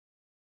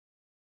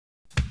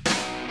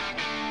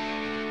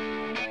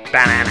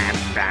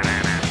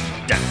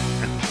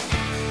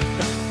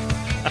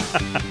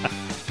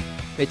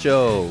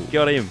Mitchell.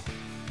 Got him.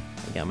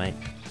 How you going, mate?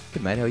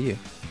 Good, mate. How are you?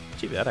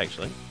 Cheap out,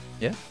 actually.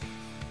 Yeah?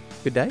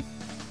 Good day?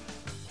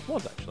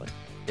 Was, actually.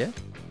 Yeah?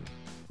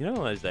 You know,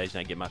 on those days you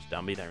don't get much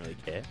done, but you don't really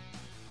care.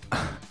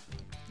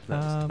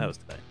 That was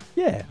today.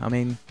 Yeah. I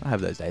mean, I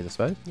have those days, I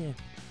suppose. Yeah.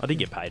 I did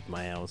get paid for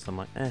my hours, so I'm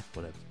like,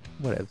 whatever.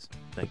 Whatevs.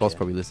 The Don't boss care.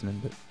 probably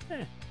listening, but Who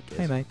hey,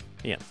 cares? mate.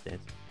 He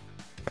understands.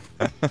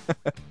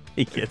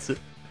 He gets it.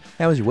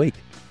 How was your week?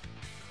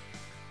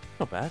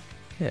 Not bad.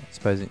 Yeah,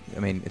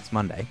 it's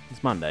Monday.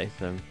 It's Monday,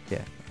 so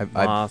Yeah.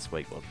 I last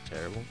week wasn't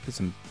terrible. did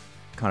some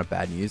kind of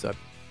bad news. I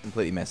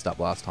completely messed up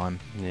last time.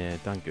 Yeah,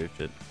 don't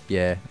goof it.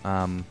 Yeah.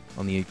 On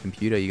the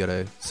computer, you got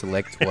to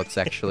select what's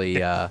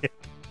actually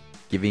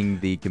giving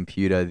the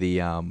computer the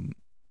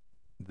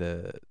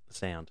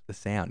Sound.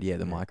 sound. Yeah,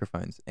 the Yeah.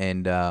 microphones.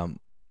 And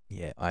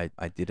yeah, I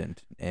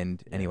didn't.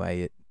 And Yeah.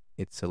 anyway,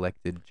 it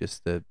selected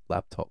just the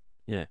laptop.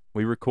 Yeah,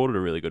 we recorded a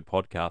really good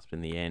podcast, but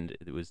in the end,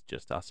 it was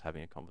just us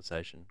having a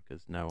conversation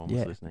because no one was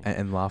Yeah, listening.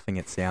 and laughing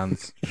at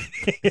sounds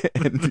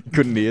and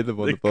couldn't hear them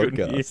on the Couldn't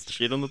hear podcast.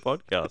 shit on the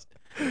podcast.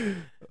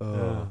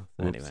 Oh,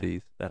 So anyway.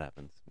 whoopsies. That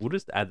happens. We'll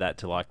just add that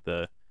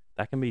to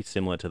that can be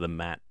similar to the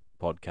Matt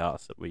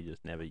podcast that we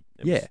just never.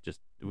 Yeah.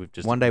 We've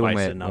just One day when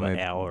wasted we're- another when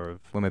we're- hour of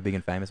When we're big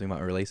and famous, we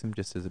might release them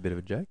just as a bit of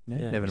a joke. No,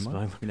 Yeah, never just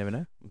mind. like- You never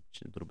know.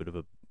 a little bit of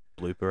a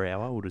blooper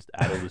hour. We'll just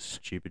add all this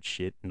stupid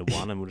shit into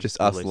one, and we'll Just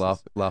just us release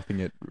this.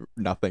 laughing at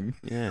nothing.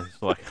 Yeah,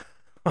 it's like,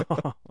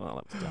 well, that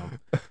was dumb.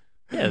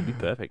 Yeah, it'd be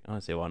perfect. I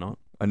don't see why not.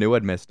 I knew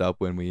I'd messed up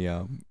when we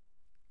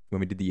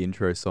did the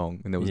intro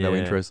song and there was no Yeah.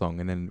 intro song,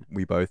 and then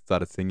we both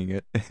started singing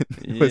it.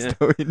 There was Yeah.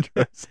 no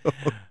intro song.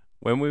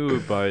 When we were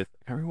both,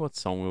 I can't remember what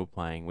song we were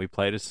playing. We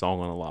played a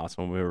song on the last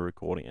one we were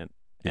recording it,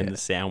 and Yeah. the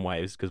sound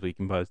waves because we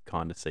can both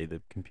kind of see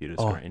the computer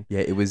Oh, screen. yeah,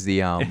 it was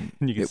the And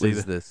you can it see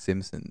was the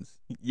Simpsons.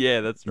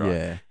 Yeah, that's right.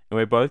 Yeah. And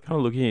we're both kind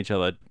of looking at each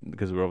other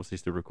because we're obviously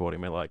still recording.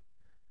 We're like,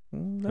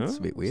 That's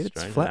a bit weird. It's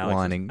strange. And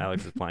flatlining.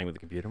 Alex is playing with the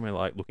computer, and we're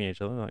like looking at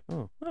each other, like,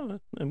 oh, Oh,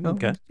 okay, keep it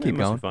must be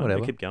going, fine. whatever.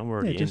 We keep going. We're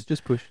already Yeah,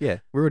 just push. Yeah,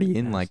 we're already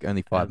in Abs- like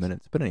only 5 abs-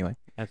 minutes. But anyway,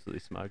 absolutely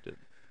smoked it.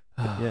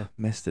 yeah,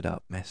 messed it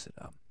up.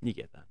 You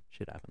get that.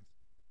 Shit happens.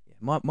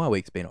 Yeah, my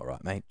week's been all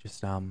right, mate.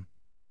 Just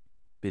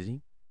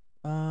Busy.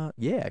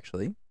 yeah,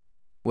 actually,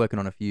 working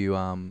on a few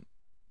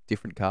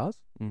different cars.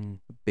 Mm.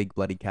 Big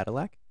bloody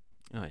Cadillac.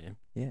 Oh yeah.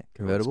 Yeah,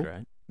 Cool, that's convertible.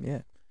 great.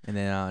 Yeah, and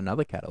then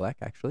another Cadillac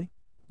actually.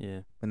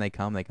 Yeah. When they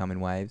come in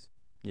waves.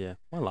 Yeah.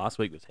 My last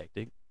week was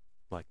hectic.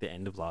 Like the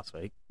end of last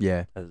week.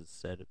 Yeah, As I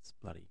said, it's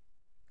bloody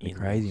Been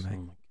crazy, in-laws. mate.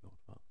 Oh my god.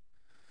 Fuck.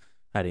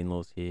 Had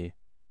in-laws here.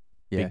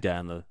 yeah, Big day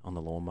on the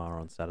lawnmower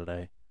on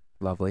Saturday.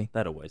 lovely.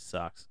 That always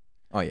sucks.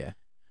 Oh yeah.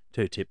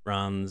 2 tip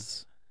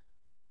runs.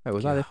 Wait,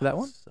 was I there for that God,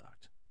 one?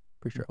 Sucked.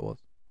 Pretty sure I was.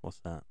 What's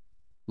that?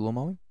 Lawn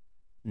mowing?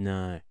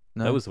 No.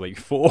 No. That was the week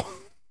before.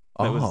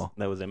 Oh.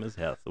 That was Emma's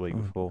house the week Oh,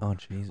 before. Oh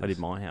Jesus. I did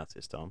my house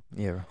this time,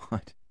 Yeah,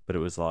 right. but it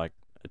was like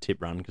a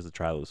tip run because the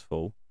trailer was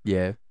full.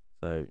 Yeah.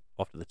 So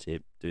off to the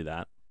tip, do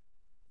that.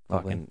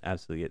 Lovely. Fucking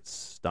absolutely get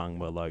stung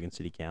by Logan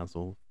City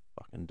Council.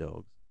 Fucking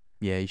dogs.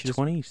 Yeah, you should just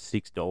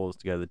 $26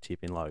 to go to the tip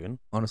in Logan.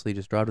 honestly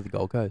just drive to the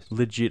Gold Coast.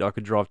 Legit, I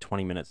could drive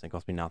 20 minutes and it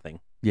cost me nothing.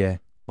 Yeah.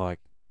 Like,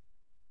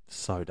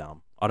 so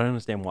dumb. I don't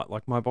understand why.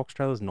 Like, my box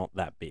trailer's not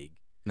that big,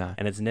 No.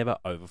 and it's never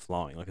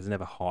overflowing. Like, it's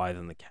never higher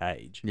than the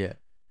cage. Yeah.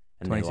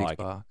 And they're 26 like,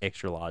 bucks.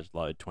 extra large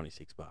load,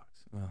 $26. Oh.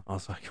 I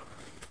was like,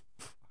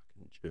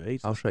 fucking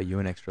Jesus. I'll show you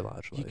an extra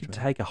large You load. could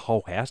mate. take a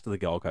whole house to the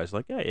Gold Coast.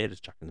 Like, yeah,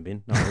 just chuck it in the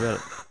bin. Don't worry about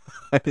it.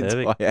 An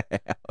Perfect. entire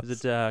house.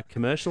 Is it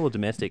commercial or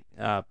domestic?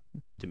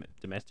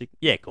 Domestic.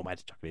 Yeah, cool, mate.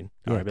 Just chuck it in.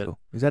 Don't worry Yeah, about cool.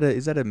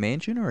 Is that a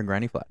mansion or a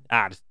granny flat?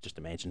 it. Just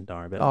a mansion. Don't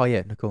worry about Oh it.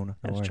 yeah, no, cool. No,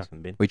 Yeah, just worries. chuck it in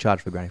the bin. We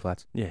charge for granny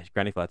flats. Yeah,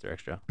 granny flats are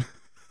extra.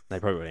 They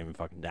probably wouldn't even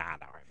fucking. Don't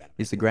worry about it.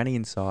 Is the granny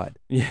inside?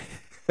 Yeah.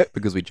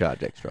 Because we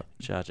charge extra.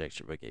 Charge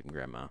extra for keeping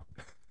grandma.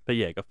 But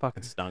yeah, got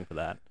fucking stung for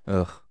that.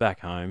 Ugh, Back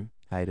home,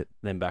 hate it.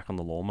 then back on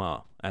the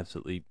lawnmower.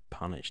 Absolutely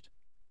punished.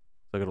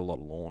 So I got a lot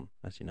of lawn,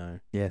 as you know.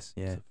 Yes,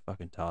 yeah. It's a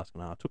fucking task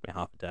and a half. It took me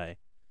half a day.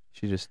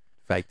 She just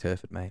fake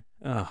turf it, mate.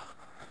 Oh,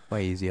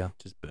 Way easier.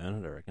 just burn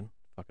it, I reckon.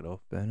 Fuck it off.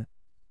 Burn it.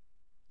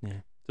 Yeah.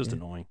 Just Yeah.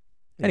 annoying.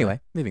 Anyway,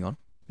 moving on.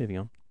 Moving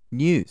on.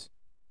 News.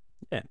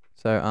 Yeah.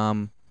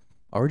 So,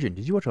 Origin.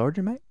 Did you watch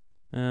Origin, mate?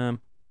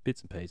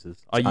 Bits and pieces.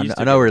 I used know,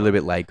 to I know get we're a them. little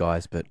bit late,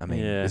 guys, but I mean,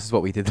 Yeah. this is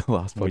what we did the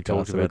last We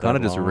talked podcast. So we're about kind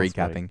of that just last week.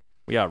 recapping.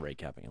 We are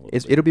recapping a little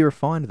bit. It'll be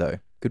refined though.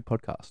 Good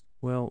podcast.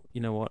 Well,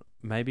 you know what?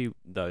 Maybe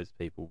those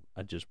people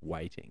are just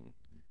waiting.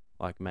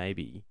 Like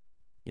maybe,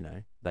 you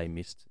know, they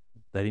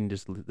didn't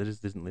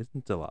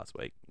listen to last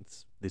week.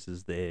 This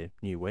is their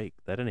new week.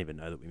 They don't even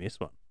know that we missed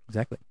one.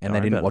 Exactly. And Don't they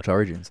worry didn't about watch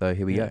Origin, so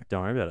here we Yeah, go.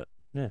 Don't worry about it.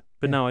 Yeah.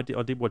 But Yeah. no, I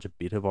did watch a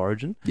bit of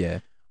Origin. Yeah.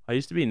 I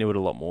used to be into it a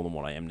lot more than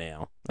what I am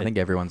now. I think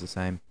everyone's the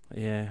same.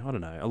 Yeah, I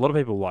don't know. A lot of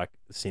people like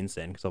since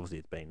then, because obviously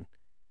it's been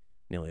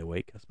nearly a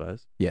week, I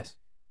suppose. Yes.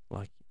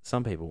 Like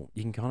some people,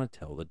 you can kind of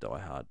tell the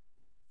diehard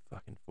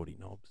fucking footy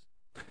knobs.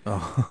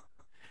 Oh.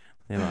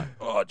 They're like,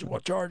 oh, did you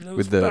watch Origin? It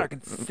was With the-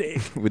 fucking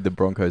sick. With the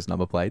Broncos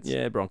number plates.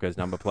 Yeah, Broncos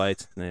number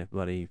plates. And their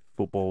bloody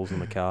footballs in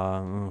the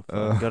car.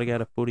 Oh, got to go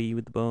to footy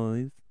with the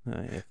boys. Oh,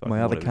 yeah, fucking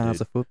My other whatever, car's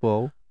dude. a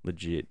football.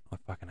 Legit. I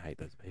fucking hate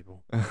those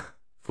people.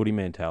 Footy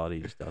mentality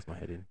just does my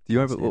head in. Do you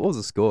remember what was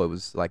the score? It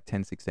was like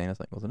 10-16 or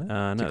something, wasn't it?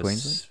 No, To it Queensland?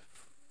 was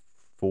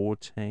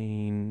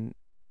 14.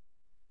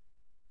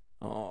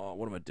 Oh,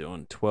 what am I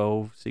doing?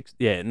 12, 6.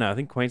 Yeah, no, I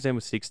think Queensland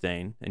was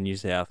 16 and New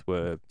South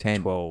were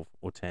 10. 12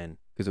 or 10.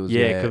 Because it was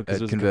Because a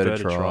it was converted a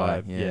converted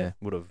try. try. Yeah.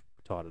 Would have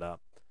tied it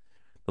up.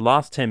 The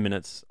last 10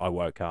 minutes, I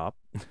woke up.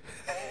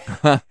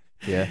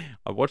 Yeah.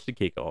 I watched the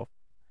kickoff.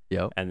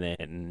 Yep. And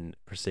then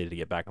proceeded to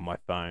get back on my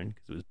phone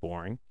because it was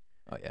boring,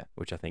 Oh yeah.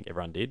 which I think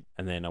everyone did.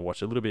 And then I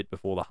watched a little bit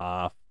before the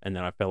half, and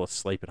then I fell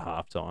asleep at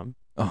halftime.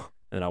 Oh.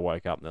 And then I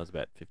woke up, and there was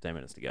about 15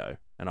 minutes to go,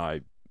 and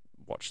I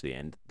watched the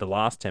end. The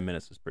last 10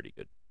 minutes was pretty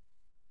good,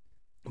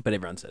 but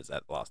everyone says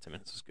that the last 10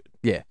 minutes was good.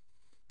 Yeah.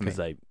 Because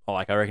I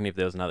reckon if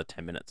there was another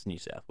 10 minutes, New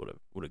South would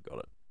have got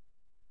it.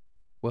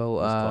 Well,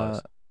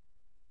 It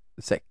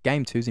was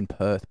game 2's in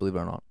Perth, believe it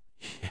or not.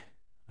 Yeah,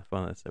 I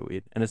find that so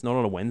weird, and it's not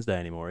on a Wednesday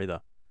anymore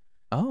either.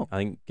 Oh, I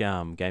think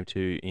game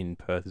 2 in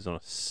Perth is on a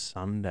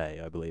Sunday,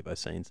 I believe I've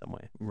seen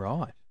somewhere,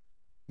 right.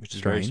 which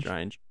is very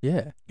strange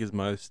Yeah. because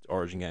most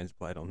Origin games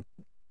played on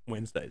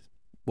Wednesdays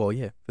Well,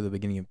 yeah, since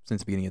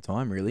the beginning of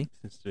time, really.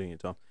 since doing it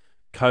time.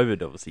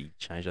 COVID obviously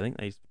changed. I think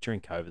during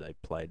COVID they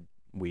played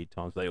weird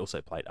times. They also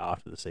played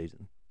after the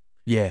season.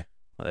 Yeah.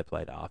 Like they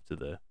played after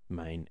the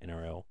main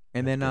NRL.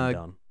 And has then been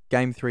done.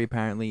 game 3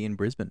 apparently in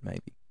Brisbane,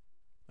 maybe.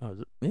 Oh,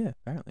 is it? Yeah,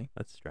 apparently.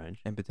 That's strange.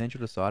 And potential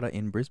decider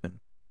in Brisbane.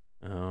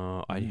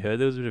 I heard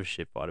there was a bit of a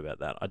shit fight about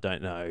that. I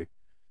don't know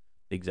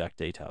the exact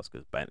details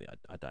because mainly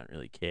I don't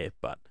really care,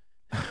 but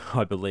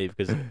I believe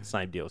because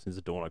same deal since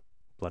the dawn of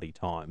bloody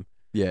time.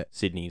 Yeah.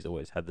 Sydney's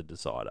always had the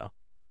decider.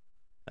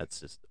 That's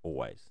just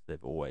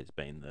they've always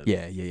been the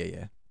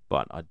Yeah.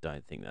 But I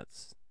don't think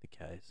that's the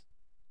case.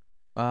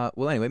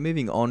 Well, anyway,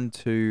 moving on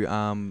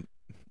to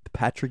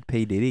Patrick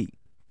P. Diddy.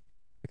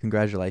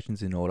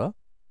 Congratulations in order.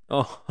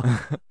 Oh,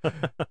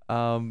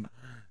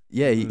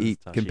 Yeah, he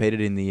That's touchy.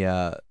 competed in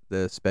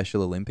the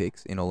Special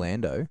Olympics in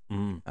Orlando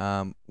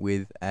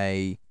with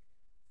a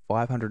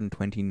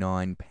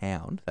 529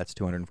 pound, that's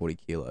 240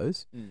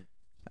 kilos,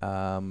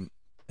 a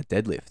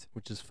deadlift.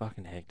 which is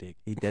fucking hectic.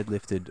 He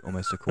deadlifted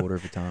almost a quarter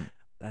of a ton.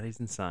 That is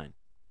insane.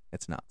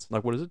 That's nuts.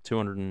 Like, what is it?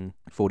 200.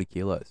 40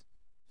 kilos.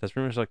 That's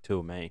pretty much like 2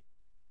 of me.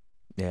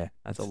 Yeah,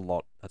 That's a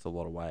lot. That's a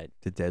lot of weight.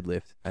 to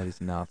deadlift. That is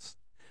nuts.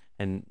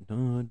 And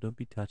no, don't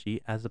be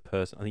touchy. As a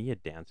person, I think you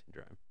had Down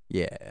syndrome.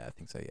 Yeah, I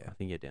think so, yeah. I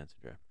think you had Down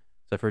syndrome.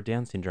 So for a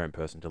Down syndrome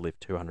person to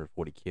lift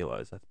 240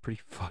 kilos, that's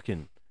pretty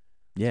fucking.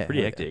 Yeah.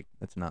 pretty hell yeah. hectic.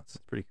 That's nuts.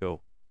 It's pretty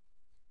cool.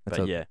 That's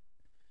But yeah,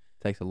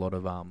 takes a lot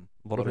of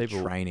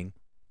people- training.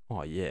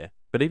 oh yeah.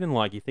 But even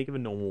like you think of a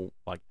normal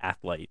like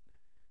athlete,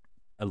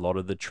 a lot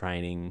of the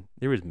training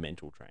there is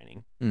mental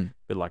training,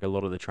 but like a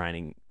lot of the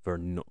training for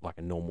like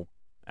a normal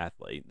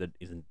athlete that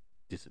isn't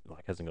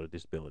hasn't got a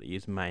disability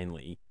is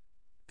mainly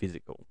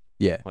physical.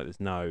 Yeah. Like there's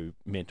no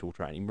mental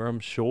training. Where I'm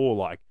sure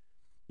like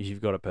if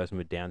you've got a person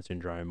with Down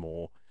syndrome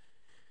or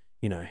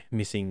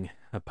missing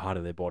a part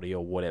of their body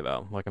or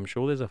whatever, like I'm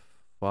sure there's a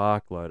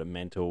fuckload of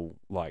mental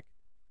like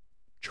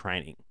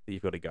training that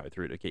you've got to go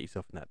through to get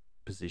yourself in that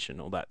position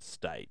or that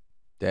state.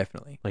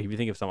 Definitely. Like if you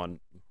think of someone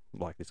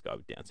like this guy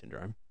with Down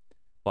syndrome,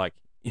 like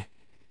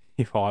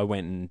if I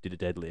went and did a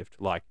deadlift,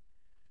 like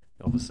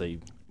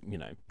obviously,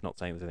 not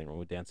saying there's anything wrong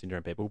with Down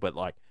syndrome people, but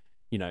like,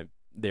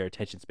 their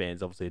attention span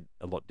is obviously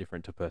a lot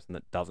different to a person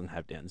that doesn't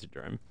have Down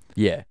syndrome.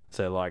 Yeah.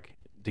 So like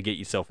to get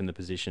yourself in the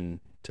position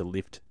to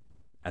lift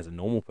as a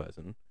normal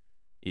person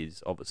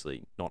is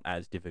obviously not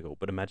as difficult.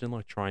 But imagine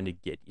like trying to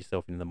get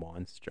yourself into the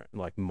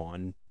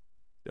mind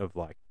of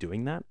like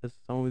doing that as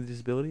someone with a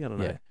disability. I don't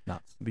know. Yeah.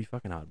 Nuts. It'd be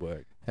fucking hard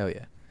work. Hell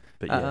yeah.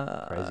 But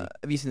yeah, crazy.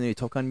 Have you seen the new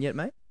Top Gun yet,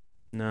 mate?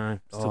 No,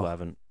 still Oh.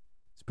 haven't.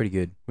 It's pretty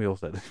good. We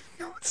also had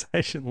a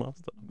conversation last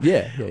time.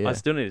 Yeah. I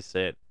still need to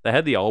see it. They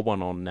had the old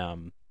one on, I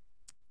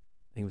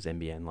think it was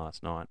NBN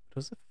last night. It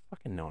was a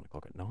fucking 9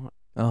 o'clock at night.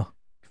 Oh.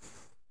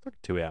 It's like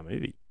a 2-hour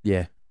movie.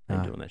 Yeah. I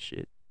ain't No. doing that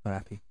shit. Not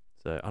happy.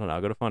 So I don't know.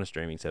 I've got to find a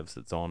streaming service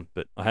that's on,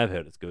 but I have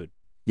heard it's good.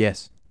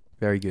 Yes.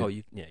 Very good. Oh,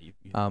 you've yeah,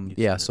 seen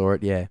I it. saw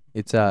it. Yeah,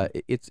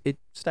 it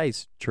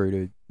stays true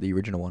to the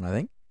original one. I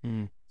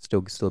think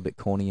still a bit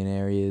corny in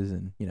areas,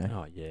 and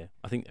Oh yeah,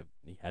 I think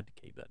he had to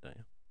keep that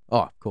down.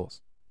 Oh, of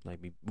course,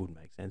 Maybe wouldn't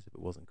make sense if it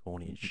wasn't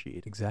corny as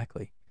shit.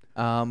 exactly.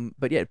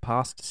 But yeah, it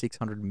passed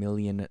 $600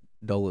 million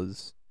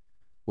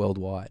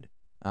worldwide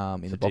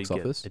in the box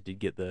office. It did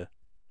get the.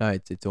 No,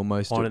 it's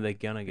almost. When are they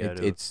gonna go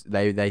to? It's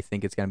they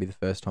think it's going to be the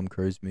first Tom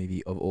Cruise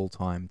movie of all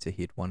time to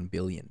hit 1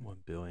 billion 1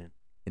 billion.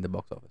 in the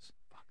box office.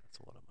 Fuck, that's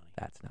a lot of money.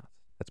 That's nuts.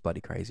 That's bloody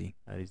crazy.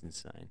 That is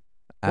insane.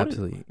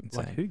 Absolutely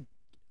insane. Like who?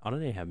 I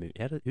don't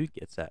know who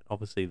gets that.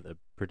 Obviously, the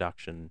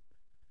production,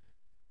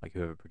 like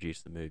whoever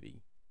produced the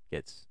movie,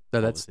 gets. No,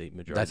 obviously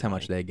majority. That's of how the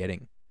much money. they're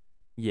getting.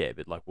 Yeah,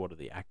 but like, what do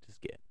the actors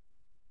get?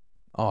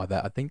 Oh,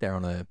 I think they're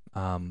on a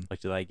Like,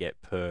 do they get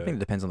I per? think it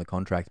depends on the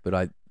contract,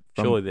 but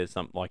Surely there's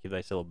some, like, if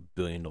they sell $1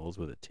 billion worth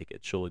of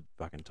tickets, surely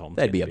fucking Tom's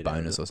There'd be getting a bit out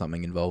of bonus it. or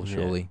something involved,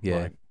 surely. Yeah.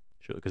 Like,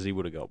 sure, because he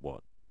would have got,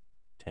 what,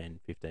 10,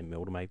 15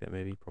 mil to make that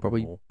movie?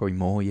 Probably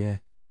more, yeah.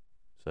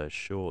 So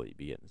surely you'd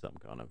be getting some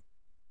kind of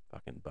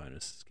fucking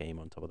bonus scheme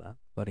on top of that.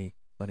 Bloody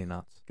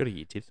nuts. Got to get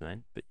your tips,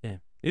 man. But yeah,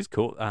 it's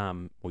cool.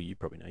 Well, you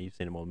probably know, you've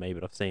seen them more than me,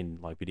 but I've seen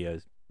like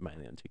videos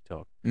mainly on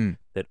TikTok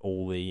that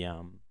all the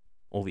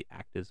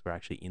actors were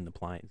actually in the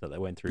plane, so they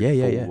went through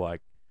full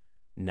like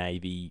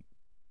Navy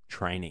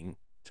training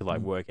to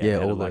like work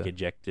out how to like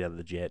eject out of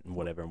the jet and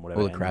whatever.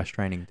 All the crash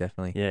training,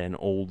 definitely. Yeah, and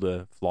all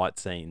the flight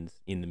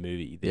scenes in the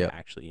movie, they're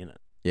actually in it.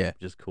 Yeah,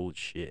 just cool as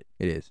shit.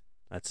 It is.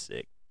 That's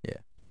sick. Yeah,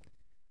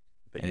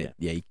 but and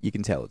you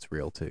can tell it's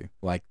real too.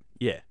 Like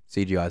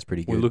CGI is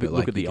pretty good. Well, look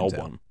like, at the old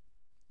one.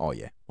 Oh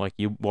yeah. Like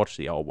you watch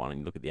the old one and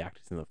you look at the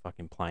actors in the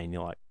fucking plane,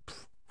 you're like,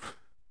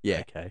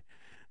 yeah, okay.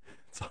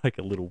 It's like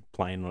a little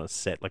plane on a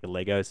set, like a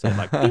Lego set,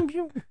 like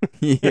pew,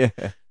 pew. Yeah.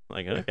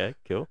 Like, okay,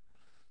 cool.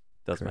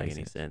 Doesn't make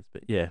any sense,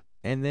 but yeah.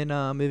 And then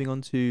moving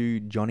on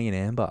to Johnny and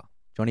Amber.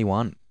 Johnny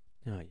 1.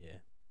 Oh yeah.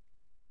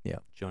 Yeah.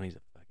 Johnny's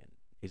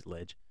he's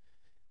ledge.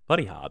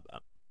 Bloody hard,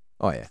 but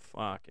oh yeah.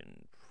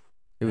 Fucking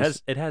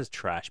it has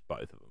trashed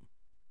both of them.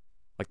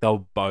 Like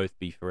they'll both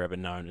be forever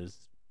known as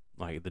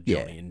like the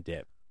Johnny and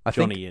Depp.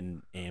 Johnny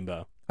and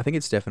Amber. I think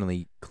it's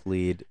definitely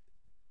cleared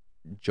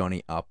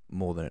Johnny up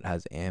more than it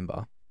has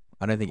Amber.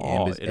 I don't think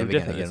Amber's ever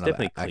going to get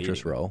another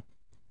actress role.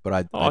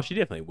 But she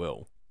definitely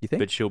will. You think?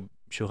 But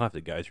she'll have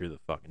to go through the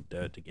fucking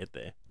dirt to get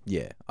there.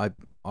 Yeah,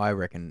 I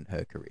reckon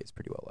her career's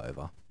pretty well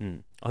over.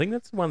 I think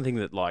that's one thing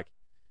that like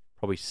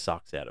probably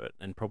sucks out of it,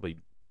 and probably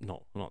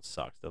not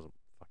sucks, doesn't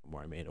fucking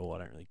worry me at all. I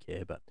don't really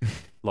care, but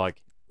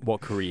like what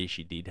career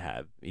she did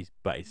have is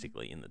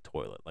basically in the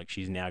toilet. Like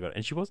she's now got,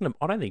 and she wasn't.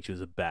 I don't think she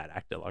was a bad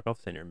actor. Like I've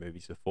seen her in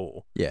movies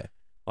before. Yeah.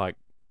 Like,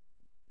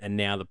 and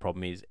now the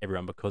problem is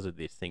everyone because of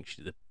this thinks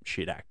she's a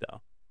shit actor,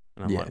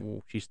 and I'm like,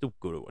 well, she's still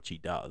good at what she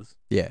does.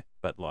 Yeah.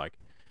 But like,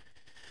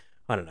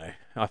 I don't know.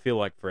 I feel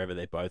like forever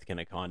they're both going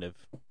to kind of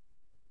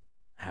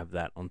have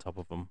that on top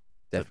of them.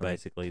 Definitely. So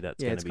basically,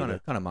 that's going to be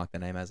kind of marked the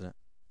name, hasn't it?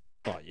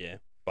 Oh yeah,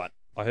 but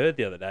I heard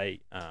the other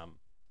day,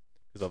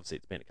 because obviously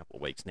it's been a couple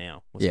of weeks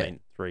now. It's been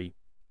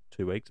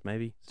 2 weeks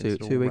maybe.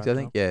 Two weeks, I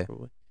think. Up, yeah.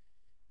 Probably.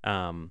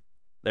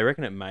 They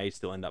reckon it may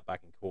still end up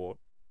back in court.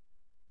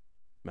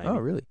 Maybe. Oh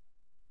really?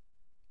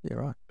 Yeah,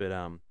 right. But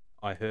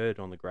I heard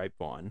on the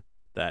grapevine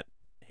that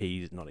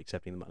he's not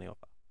accepting the money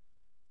offer.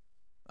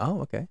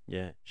 Oh, okay.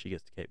 Yeah, she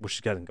gets to keep. Well,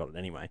 she hasn't got it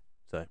anyway.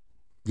 So.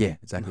 Yeah,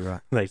 exactly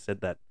right. They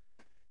said that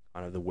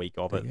kind of the week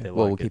of it.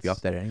 Well, we'll keep you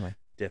updated anyway.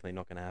 Definitely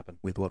not going to happen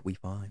with what we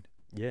find.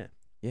 Yeah.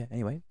 Yeah.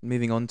 Anyway,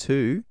 moving on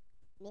to.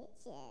 Mitch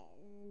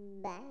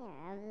and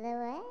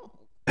Banger of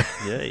the Week.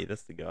 Yeah,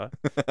 that's the guy.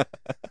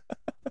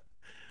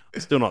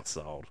 Still not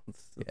sold.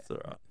 It's all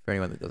right. For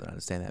anyone that doesn't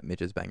understand that,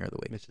 Mitch's Banger of the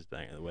Week. Mitch's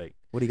Banger of the Week.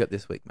 What do you got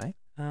this week, mate?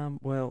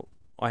 Well,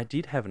 I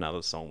did have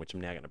another song which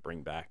I'm now going to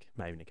bring back,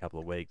 maybe in a couple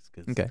of weeks,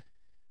 because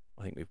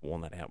I think we've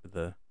worn that out with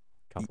a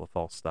couple of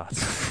false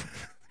starts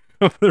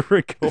of the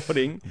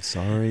recording. I'm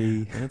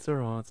sorry. It's all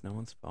right. It's no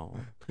one's fault.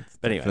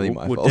 But anyway,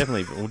 we'll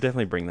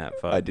definitely bring that.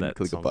 I didn't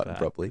click a button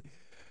properly.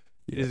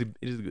 It is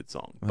a good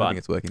song. I think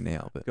it's working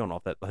now. But going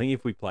off that, I think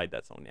if we played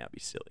that song now, it'd be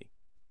silly.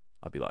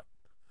 I'd be like,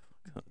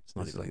 it's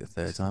not like the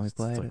third time we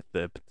played it.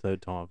 The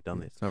third time I've done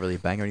this. It's not really a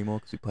banger anymore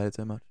because we played it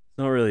so much. It's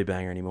not really a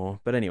banger anymore.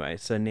 But anyway,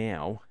 so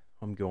now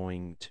I'm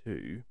going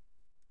to,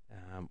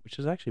 which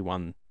is actually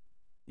one.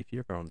 If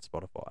you're ever on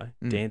Spotify,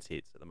 dance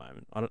hits at the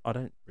moment. I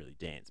don't really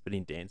dance, but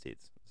in dance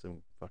hits,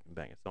 some fucking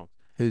banger songs.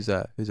 Who's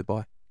it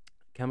by?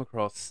 Come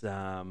across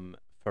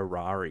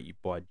Ferrari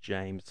by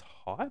James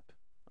Hype,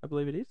 I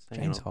believe it is.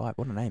 James Hype,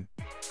 what a name.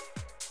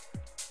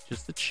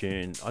 Just the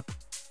tune. It's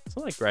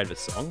not that great of a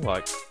song.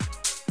 Like,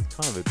 it's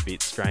kind of a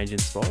bit strange in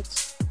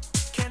spots,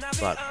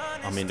 but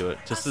I'm into it.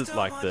 Just as,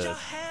 like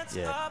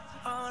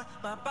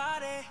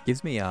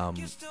gives me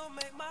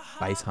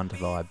Bass Hunter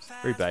vibes.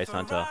 Very Bass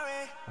Hunter.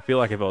 I feel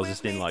like if I was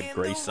just in like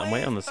Greece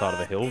somewhere on the side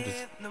of a hill,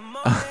 just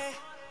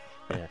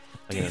like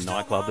in a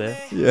nightclub there.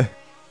 Yeah.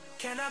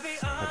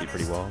 That'd be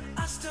pretty wild.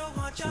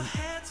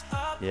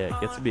 Yeah,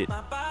 it gets a bit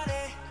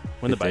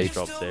when the bass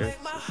drops there. It's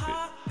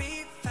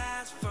good.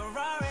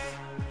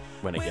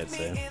 When it gets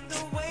there,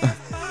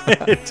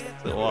 it takes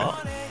a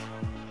while.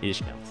 Here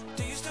she comes.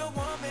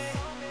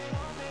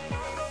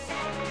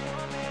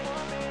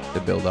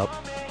 The build up.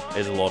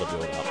 There's a lot of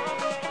build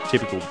up.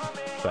 Typical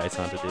Bass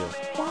Hunter deal.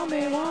 Want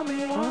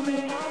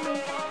me.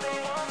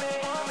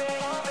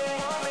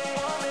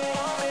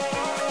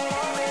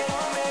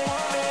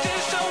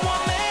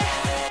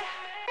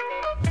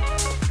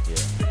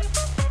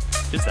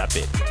 Just that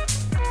bit.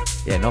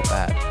 Yeah, not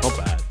bad. Not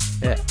bad.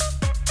 Yeah.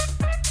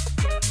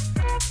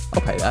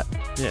 I'll pay that.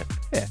 Yeah.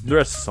 Yeah. The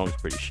rest of the song's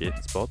pretty shit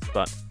in spots,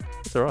 but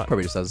it's alright.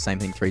 Probably just does the same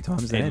thing 3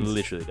 times. It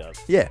literally does.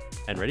 Yeah.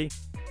 And ready?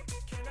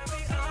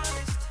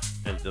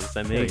 And it does the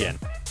same thing again.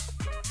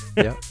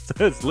 Yeah.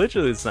 So it's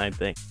literally the same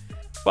thing.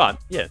 But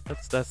yeah,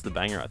 that's the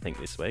banger I think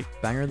this week.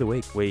 Banger of the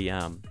week. We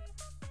I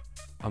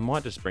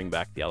might just bring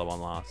back the other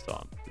one last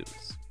time. It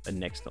was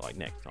next time.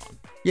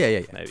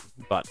 Yeah. Maybe,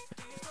 but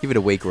Give it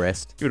a week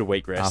rest.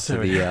 After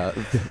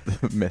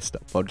the messed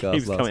up podcast.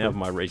 Keeps coming up in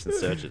my recent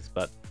searches,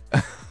 but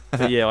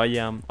yeah,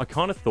 I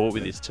kind of thought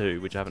with this too,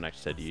 which I haven't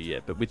actually said to you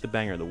yet, but with the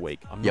banger of the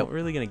week, I'm not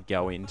really going to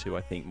go into,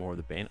 I think, more of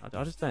the band.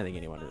 I just don't think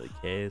anyone really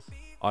cares.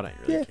 I don't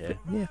really care.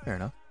 Yeah, fair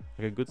enough.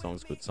 Like a good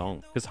song's a good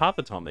song. Because half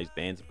the time these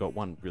bands have got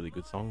one really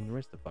good song and the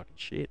rest are fucking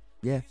shit.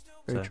 Yeah,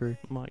 very true.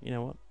 I'm like, you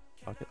know what?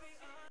 Fuck it.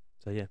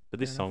 So yeah, but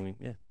this song,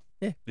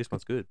 this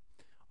one's good.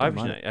 I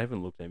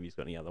haven't looked at if he's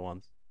got any other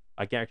ones.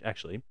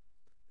 Actually,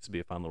 this would be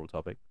a fun little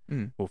topic.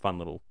 Or fun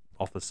little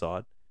off the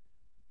side.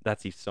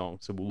 That's his song,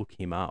 so we'll look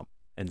him up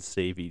and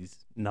see if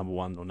he's number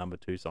 1 or number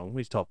 2 song.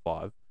 He's top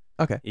 5.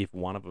 Okay. If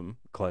one of them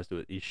close to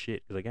it is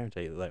shit, because I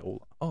guarantee you that they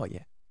all are. Oh,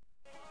 yeah.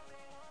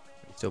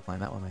 You're still playing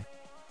that one, mate?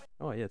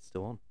 Oh, yeah, it's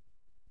still on.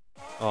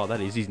 Oh, that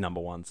is his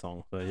number 1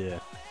 song, so yeah.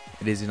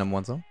 It is his number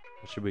 1 song?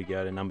 Should we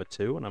go to number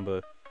 2 or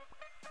number...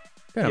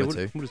 Go number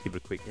 2. We'll just give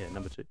it a quick,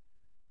 number 2.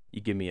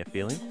 You Give Me a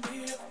Feeling.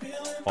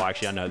 Oh,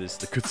 actually, I know this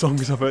is a good song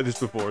because I've heard this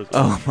before as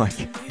well. Oh, my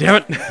God. Damn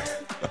it!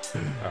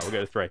 Alright, we'll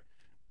go to 3.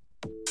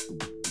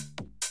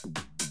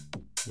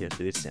 Yeah,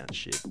 see, this sounds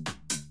shit. I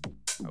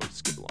will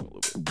skip along a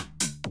little bit.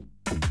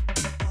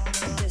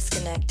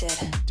 Disconnected.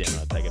 Damn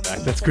it, I take it back.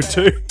 That's good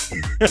too.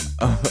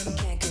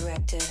 Can't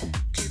correct it.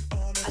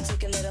 I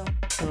took a little.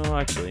 Oh,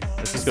 actually,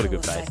 it's just got a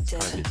good bass. It's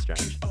kind of a bit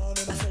strange.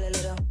 I feel a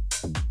little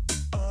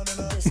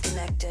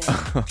disconnected.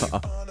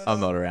 I'm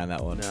not around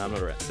that one. No, I'm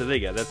not around. So there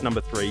you go. That's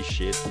number 3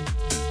 shit.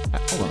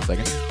 Hold on a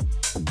second.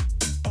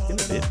 Give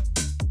it a bit.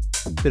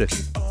 Bit of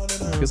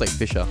feels like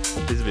Fisher.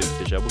 This is a bit of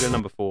Fisher. We'll go to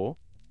number 4.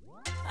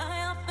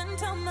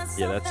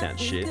 Yeah, that sounds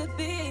shit. Damn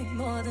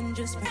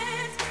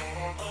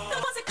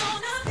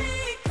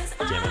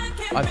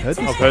it. I've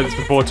heard this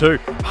before too.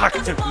 Fuck,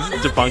 this is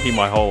debunking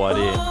my whole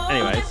idea.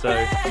 Anyway, so...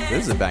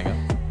 This is a banger.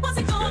 This is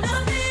a great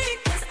song.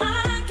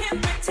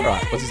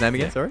 Alright, what's his name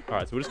again? Sorry?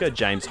 Alright, so we'll just go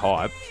James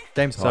Hype.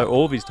 James Hype. So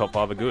all of his top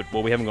 5 are good.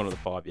 Well, we haven't gone to the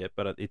 5 yet,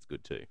 but it's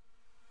good too.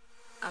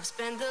 I've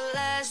spent the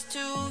last 2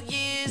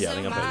 years. Yeah, I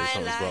think I've heard this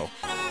song as well.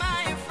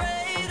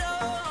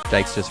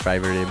 Jake's just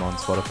favoured him on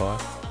Spotify.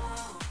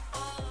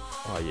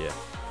 Oh, yeah.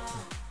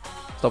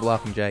 Stop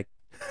laughing, Jake.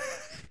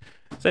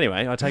 So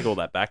anyway, I take all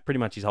that back. Pretty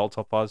much his whole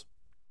top 5's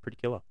pretty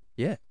killer.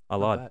 Yeah. I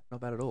lied.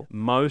 Not bad at all.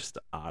 Most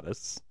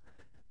artists,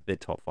 their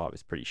top 5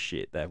 is pretty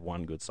shit. They have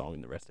one good song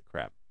and the rest are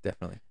crap.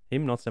 Definitely.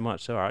 Him, not so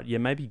much. So, alright, yeah,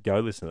 maybe go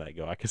listen to that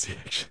guy because he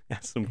actually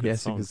has some good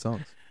songs. Some good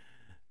songs.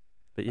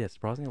 But yeah,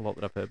 surprisingly a lot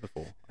that I've heard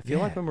before. I feel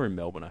like when we were in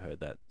Melbourne, I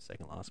heard that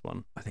second last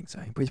one. I think so.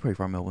 He's probably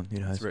from Melbourne. Who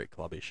knows? It's very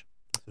clubbish.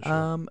 For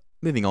sure.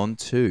 Moving on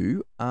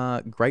to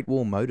Great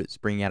Wall Motors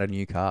bringing out a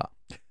new car.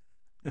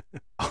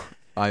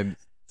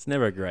 It's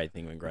never a great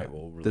thing when Great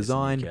Wall releases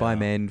designed by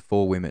men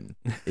for women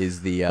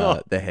is the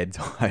head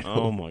title.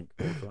 Oh my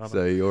God!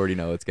 So you already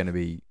know it's going to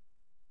be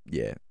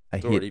a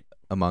hit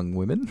among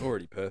women.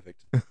 Already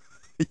perfect.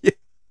 Yeah.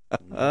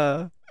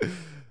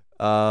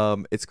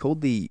 It's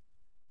called the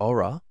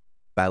Aura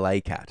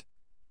Ballet Cat.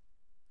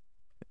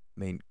 I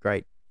mean,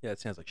 great. Yeah, it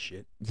sounds like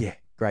shit. Yeah,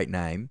 great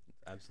name.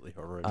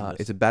 Absolutely horrendous.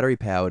 It's a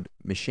battery-powered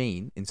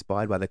machine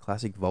inspired by the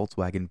classic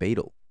Volkswagen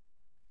Beetle.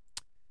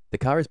 The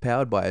car is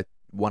powered by a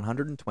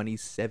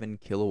 127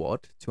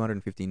 kilowatt,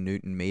 250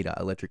 Newton meter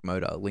electric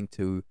motor linked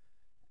to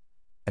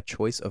a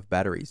choice of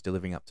batteries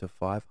delivering up to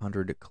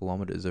 500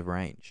 kilometers of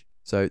range.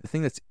 So the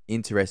thing that's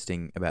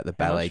interesting about the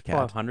Ballet Cat...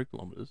 500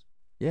 kilometers?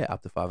 Yeah,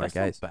 up to 500 k's.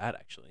 That's not bad,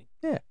 actually.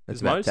 Yeah,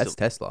 that's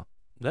Tesla.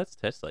 That's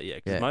Tesla, yeah.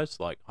 Because most,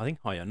 like, I think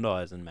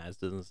Hyundais and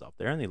Mazdas and stuff,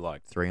 they're only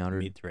like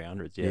 300. Mid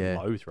 300s,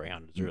 low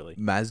 300s, really.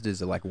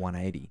 Mazdas are like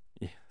 180.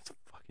 Yeah, it's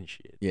fucking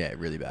shit. Yeah,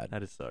 really bad.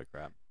 That is so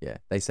crap. Yeah,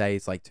 they say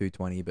it's like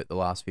 220, but the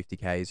last 50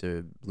 k's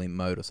are limp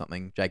mode or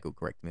something. Jake will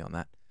correct me on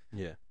that.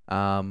 Yeah.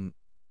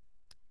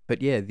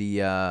 But yeah,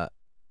 the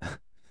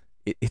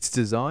it's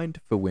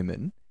designed for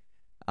women,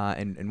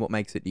 and what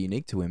makes it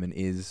unique to women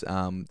is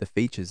the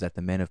features that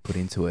the men have put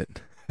into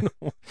it.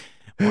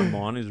 My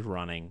mind is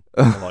running.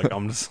 Like,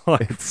 I'm just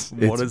like,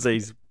 what is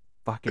these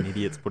fucking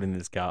idiots put in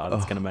this car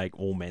that's going to make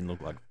all men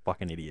look like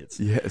fucking idiots?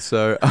 Yeah,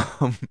 so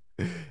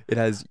it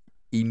has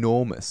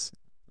enormous,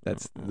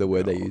 that's the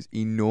word they use,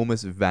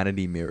 enormous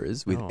vanity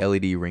mirrors with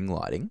LED ring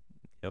lighting.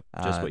 Yep,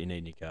 just what you need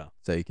in your car.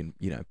 So you can,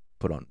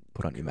 put on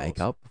your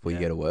makeup before you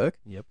go to work.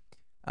 Yep.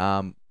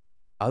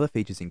 Other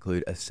features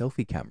include a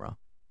selfie camera.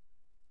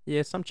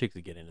 Yeah, some chicks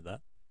would get into that.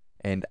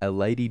 And a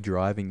lady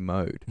driving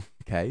mode.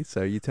 Okay,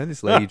 so you turn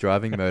this lady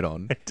driving mode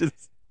on.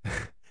 Does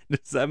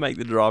that make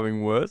the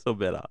driving worse or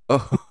better?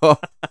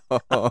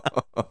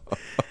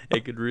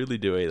 It could really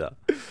do either.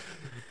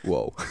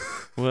 Whoa.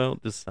 Well,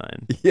 just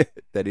saying. Yeah,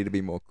 they need to be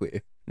more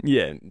clear.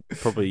 Yeah,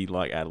 probably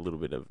like add a little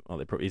bit of.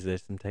 Is there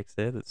some text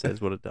there that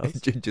says what it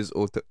does? It just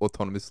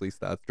autonomously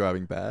starts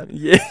driving bad.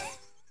 Yeah.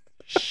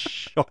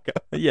 Shocker.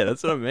 Yeah,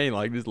 that's what I mean.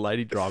 Like, this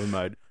lady driving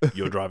mode,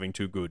 you're driving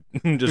too good.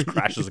 Just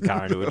crashes the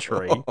car into a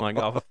tree. I'm like,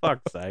 oh, for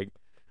fuck's sake.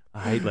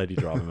 I hate lady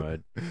driving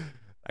mode.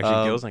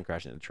 Actually, girls don't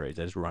crash into trees.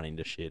 They just run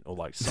into shit or,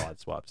 like,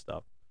 sideswipe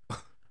stuff. Are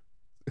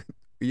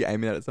you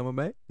aiming at someone,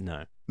 mate?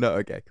 No. No,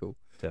 okay, cool.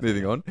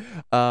 Moving on.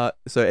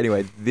 So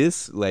anyway,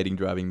 this leading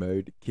driving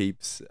mode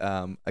keeps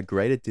a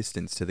greater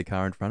distance to the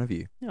car in front of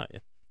you. Oh, yeah.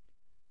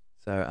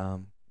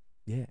 So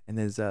yeah, and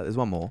there's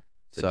one more.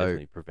 So it So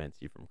definitely prevents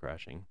you from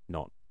crashing,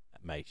 not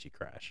makes you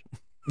crash.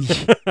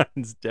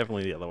 It's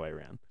definitely the other way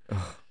around.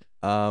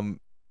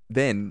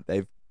 then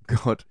they've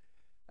got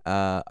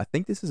I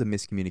think this is a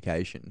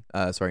mistranslation.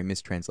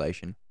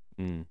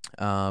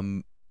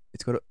 Mm.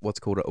 It's got what's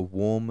called a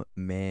warm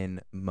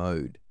man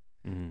mode.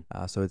 Mm.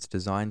 So it's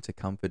designed to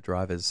comfort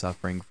drivers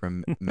suffering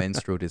from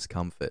menstrual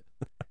discomfort.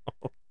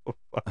 For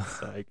fuck's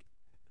sake.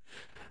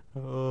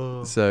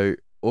 Oh. So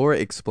Aura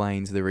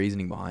explains the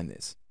reasoning behind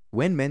this.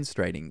 When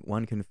menstruating,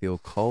 one can feel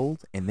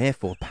cold and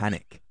therefore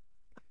panic.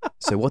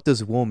 So what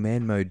does warm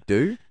man mode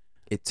do?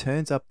 It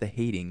turns up the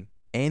heating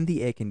and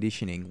the air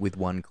conditioning with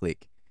one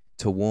click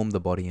to warm the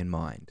body and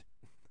mind.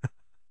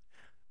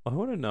 I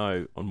want to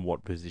know on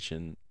what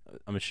position.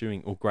 I'm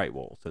assuming, or Great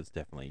Wall, so it's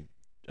definitely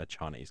a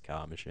Chinese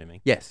car, I'm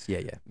assuming. Yes, yeah.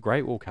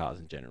 Great Wall cars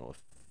in general,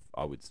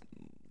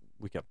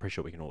 pretty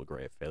sure we can all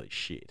agree, are fairly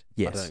shit. I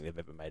Yes. don't think they've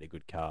ever made a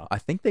good car. I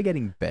think they're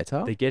getting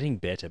better. They're getting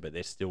better, but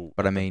they're still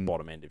But I at the mean-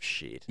 bottom end of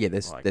shit. Yeah,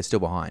 they're still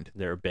behind.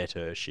 They're a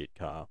better shit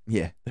car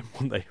Yeah. than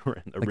what they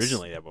were.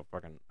 Originally, they were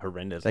fucking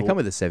horrendous. They come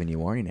with a 7-year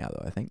warranty now,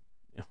 though, I think.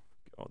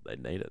 God, they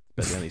need it.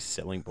 That's the only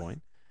selling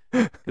point.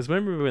 Because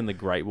remember when the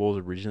Great Walls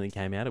originally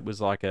came out, it was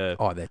like a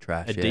Oh, they're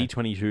trash. a yeah.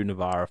 D22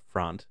 Navara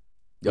front.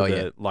 Oh, with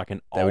yeah. like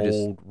an They were just-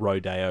 old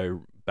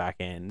Rodeo back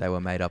end. They were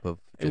made up of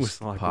It was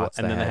just like, parts.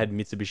 and then they had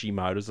Mitsubishi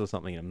Motors or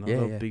something. And Yeah,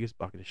 the yeah. biggest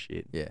bucket of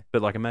shit. Yeah.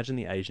 But like, imagine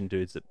the Asian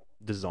dudes that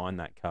designed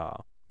that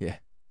car. Yeah.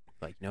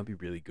 Like, it'd be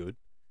really good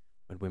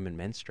when women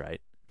menstruate.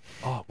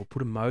 Oh, we'll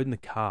put a mode in the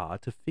car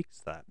to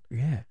fix that.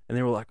 Yeah. And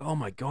they were like, oh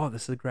my God,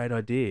 this is a great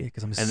idea.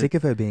 Because I'm And sick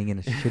of her being in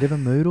a shit of a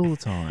mood all the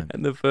time.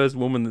 And the first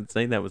woman that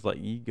seen that was like,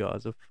 you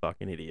guys are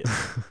fucking idiots.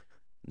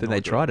 Then Not they a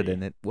good tried it idea.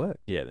 and it worked.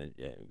 Yeah,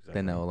 exactly.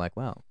 Then they were like,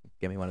 wow,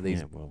 get me one of these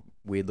Yeah, well,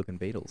 weird looking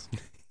Beetles.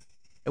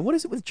 And what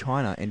is it with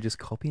China and just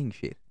copying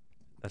shit?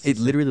 that's It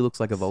just literally looks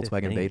like a that's their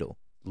Volkswagen thing. Beetle.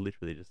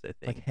 literally just their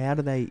thing. Like how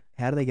do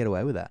they get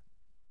away with that?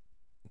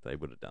 They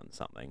would have done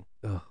something.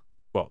 Ugh.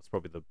 Well, it's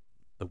probably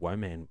the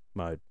Woman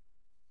mode.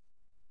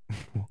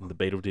 The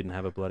Beetle didn't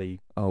have a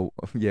bloody Oh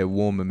yeah,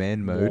 warmer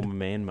man mode. warm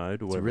man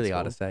mode. Or It's whatever really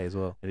hard to called. say as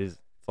well. It is.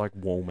 It's like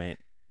warm man.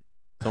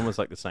 It's almost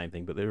like the same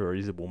thing, but there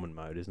is a woman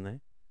mode, isn't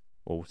there?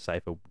 Or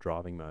safer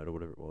driving mode, or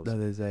whatever it was. No,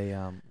 there's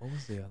a what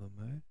was the other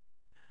mode?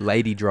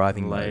 Lady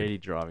driving Lady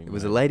mode. driving. It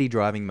was a mode. lady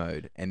driving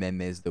mode, and then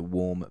there's the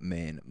warm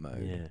man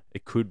mode. Yeah,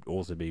 it could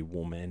also be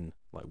woman,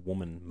 like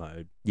woman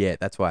mode. Yeah,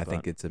 that's why I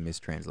think But- it's a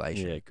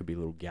mistranslation. Yeah, it could be a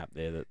little gap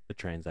there that the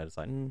translator's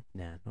like,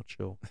 nah, not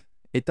sure.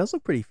 It does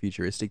look pretty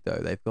futuristic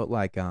though. They've got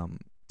like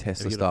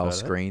Tesla got a style photo?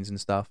 screens and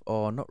stuff.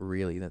 Oh, not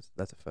really. That's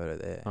a photo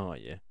there. Oh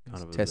yeah, kind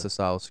There's of. Tesla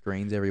style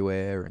screens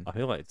everywhere, and I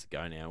feel like it's a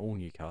go now. All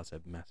new cars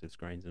have massive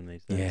screens in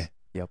these days. yeah,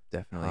 yep,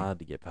 definitely, Hard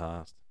to get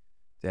past.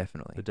 The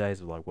definitely. days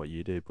of like what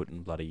you do,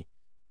 putting bloody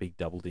big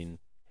doubled in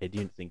head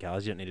units in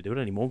cars, you don't need to do it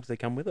anymore because they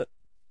come with it,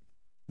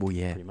 Well,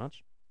 yeah, pretty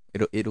much.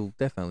 it'll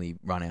definitely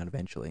run out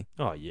eventually.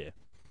 Oh yeah.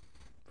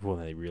 Before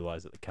they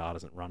realise that the car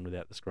doesn't run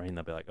without the screen,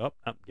 they'll be like, oh,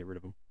 get rid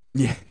of them.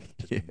 Yeah.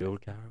 Just build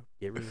a car,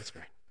 get rid of the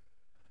screen.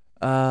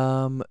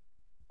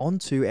 On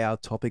to our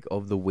topic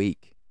of the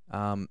week.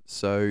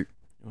 So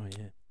Oh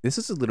yeah. this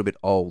is a little bit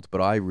old,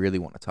 but I really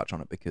want to touch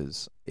on it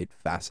because it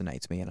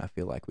fascinates me, and I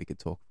feel like we could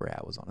talk for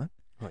hours on it.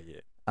 Oh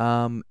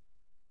yeah.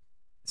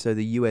 So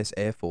the US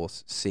Air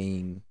Force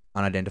seeing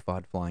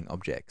unidentified flying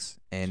objects,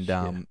 and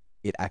Yeah.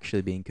 it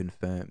actually being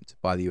confirmed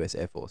by the US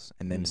Air Force,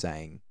 and them Mm.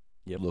 saying,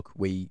 Yep. "Look,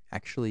 we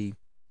actually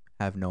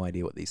have no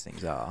idea what these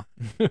things are.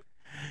 Which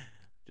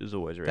is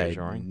always They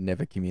reassuring.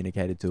 never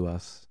communicated to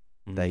us.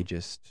 They Mm.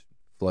 just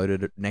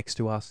floated it next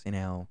to us in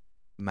our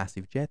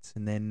massive jets,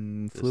 and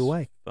then flew Just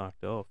away."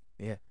 Fucked off.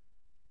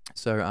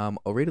 So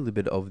I'll read a little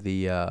bit of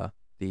the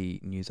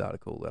news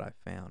article that I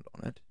found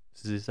on it.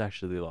 So is this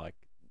actually like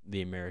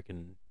the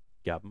American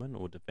government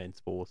or Defense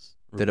Force?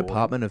 The reporting?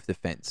 Department of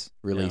Defense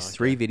released okay,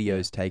 3 yeah.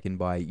 videos taken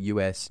by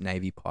US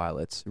Navy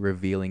pilots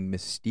revealing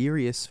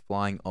mysterious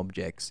flying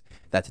objects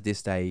that to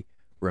this day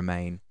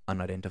remain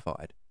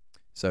unidentified.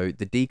 So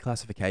the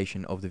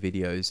declassification of the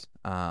videos,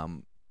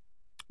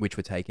 which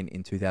were taken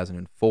in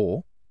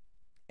 2004,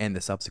 and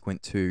the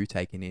subsequent 2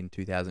 taken in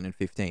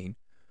 2015,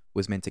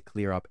 was meant to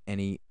clear up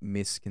any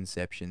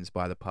misconceptions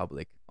by the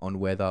public on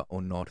whether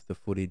or not the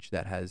footage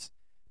that has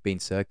been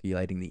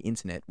circulating the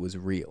internet was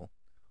real,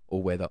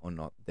 or whether or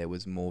not there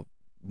was more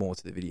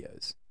to the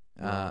videos.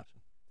 Right.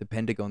 The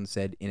Pentagon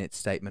said in its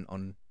statement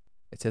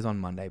it says on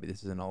Monday, but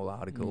this is an old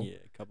article. Yeah,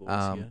 a couple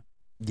of weeks ago.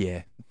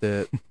 Yeah,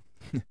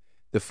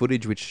 the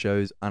footage which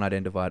shows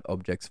unidentified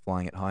objects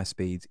flying at high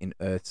speeds in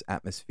Earth's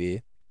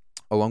atmosphere,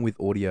 along with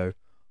audio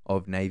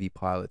of Navy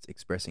pilots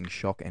expressing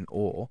shock and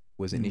awe,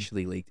 was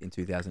initially leaked in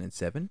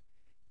 2007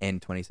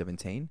 and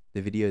 2017.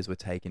 The videos were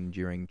taken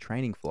during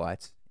training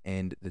flights,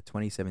 and the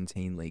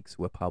 2017 leaks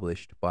were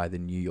published by the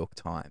New York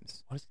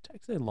Times. Why does it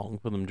take so long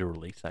for them to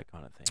release that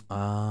kind of thing?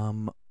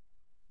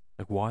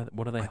 Like, why?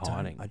 What are they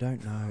hiding? I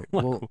don't know.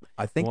 Like, Well,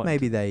 I think what?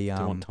 maybe they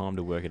Do you want time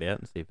to work it out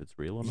and see if it's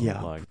real or not?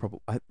 yeah, Like, probably.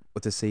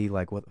 To see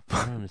like what the I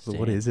fuck. don't understand.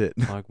 What is it?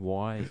 Like,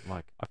 why?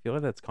 Like, I feel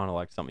like that's kind of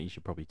like something you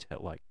should probably tell.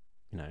 Like,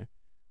 you know,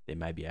 there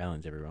may be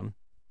aliens. Everyone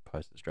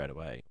post it straight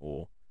away,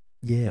 or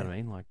you know Yeah, what I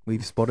mean? Like,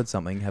 we've spotted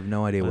something. Have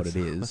no idea what let's-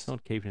 it Let's is.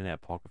 not keep it in our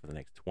pocket for the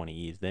next 20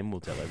 years. Then we'll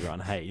tell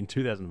everyone, hey, in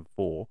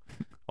 2004,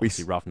 We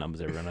obviously s- rough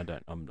numbers, everyone.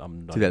 I'm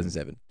not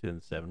 2007.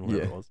 2007, whatever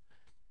Yeah. it was.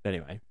 But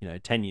anyway,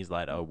 10 years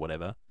later or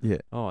whatever. Yeah.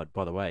 Oh,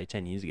 by the way,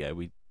 10 years ago,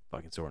 we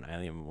fucking saw an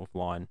alien when we were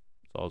flying.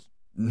 So I was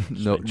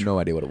No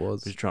idea what it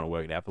was. just trying to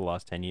work it out for the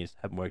last 10 years.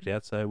 Haven't worked it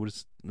out, so we'll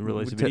just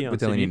release a We're video and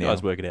see telling if you you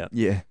guys now. work it out.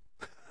 Yeah.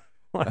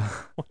 Like,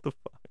 what the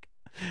fuck?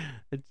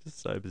 It's just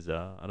so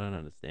bizarre. I don't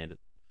understand it.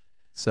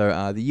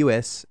 So the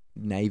US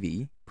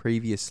Navy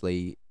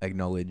previously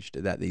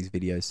acknowledged that these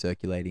videos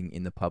circulating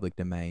in the public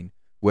domain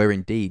were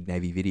indeed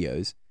Navy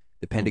videos.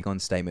 The Pentagon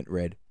statement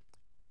read,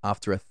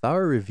 "After a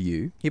thorough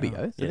review," here we Oh,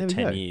 go. So yeah, there we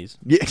 10 go. years.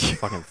 Yeah.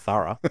 Fucking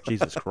thorough.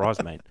 Jesus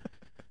Christ, mate.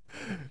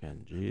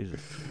 Fucking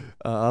Jesus.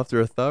 After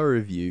a thorough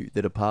review,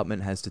 the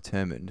department has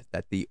determined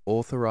that the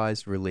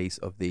authorized release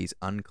of these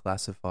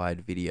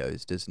unclassified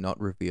videos does not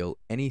reveal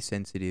any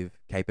sensitive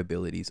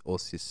capabilities or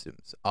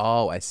systems.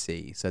 Oh, I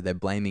see. So they're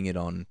blaming it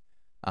on,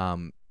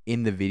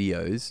 in the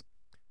videos,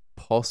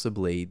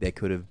 possibly there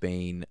could have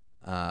been,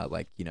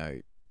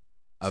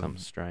 Something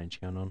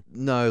strange going on.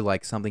 no,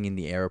 like something in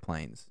the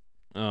aeroplanes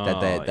Oh,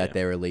 that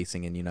they're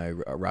releasing,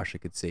 and Russia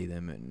could see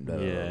them, and blah,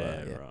 blah,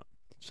 blah, blah, right.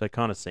 So it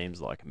kind of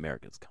seems like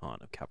America's kind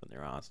of cupping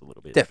their ass a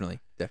little bit. Definitely.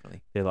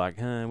 They're like,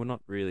 we're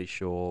not really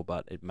sure,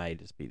 but it may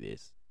just be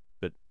this.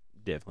 But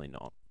definitely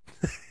not.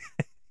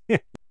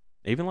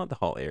 Even like the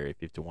whole Area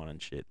 51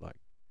 and shit, like,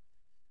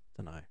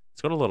 I don't know.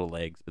 It's got a lot of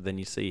legs, but then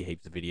you see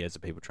heaps of videos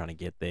of people trying to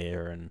get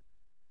there and,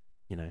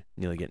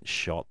 nearly getting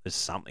shot. There's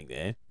something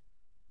there. It's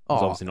Oh,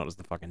 obviously not just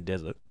the fucking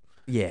desert.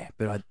 yeah,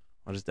 but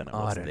I just don't know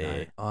I what's don't there.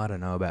 know. I don't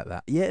know about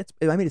that. Yeah,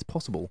 it's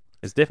possible.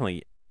 There's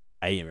definitely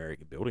a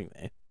American building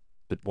there,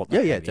 but what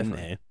they Yeah, have in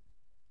definitely.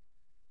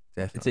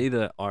 there, it's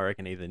Definitely. I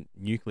reckon, either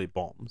nuclear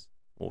bombs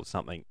or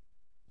something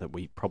that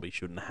we probably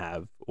shouldn't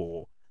have,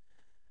 or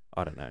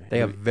I don't know.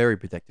 They are very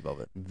protective of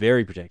it.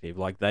 very protective.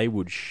 Like, they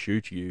would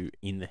shoot you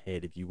in the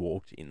head if you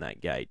walked in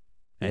that gate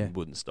and Yeah.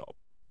 wouldn't stop,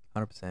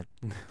 100%.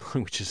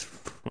 which is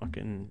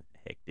fucking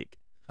hectic.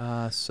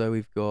 So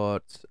we've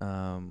got,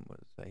 what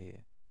does it say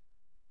here?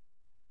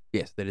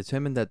 Yes, they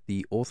determined that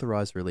the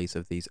authorized release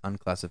of these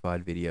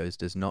unclassified videos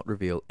does not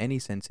reveal any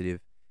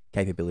sensitive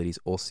capabilities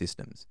or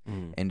systems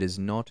and does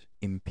not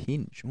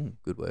impinge,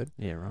 good word,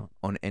 Yeah, right.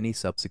 on any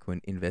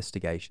subsequent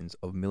investigations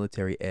of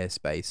military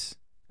airspace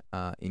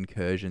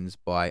incursions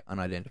by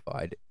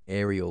unidentified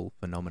aerial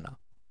phenomena.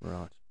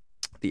 Right.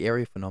 The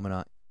area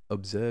phenomena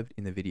observed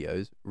in the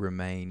videos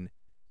remain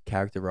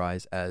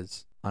characterized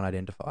as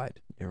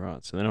unidentified. Yeah,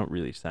 right. So they're not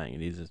really saying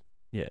it is.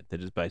 Yeah, they're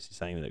just basically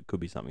saying that it could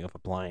be something off a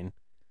plane.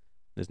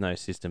 There's no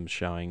system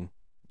showing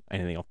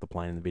anything off the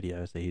plane in the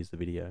video, so here's the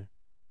video.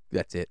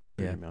 That's it.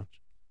 Pretty Yeah,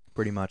 much.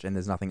 pretty much. And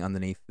there's nothing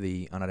underneath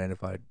the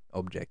unidentified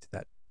object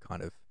that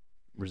kind of,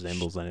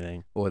 Resembles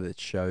anything. or that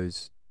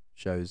shows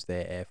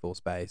their Air Force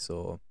base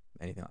or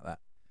anything like that.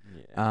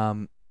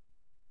 Yeah.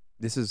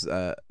 This is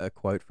a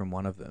quote from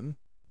one of them.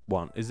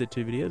 One. Is there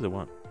 2 videos or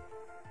one?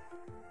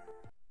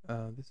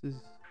 This is.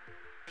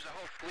 There's a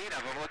whole fleet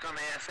of them. Look on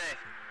the ASA.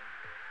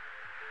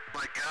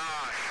 My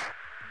gosh.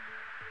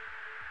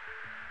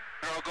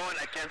 They're all going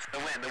against the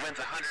wind. The wind's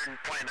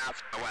 120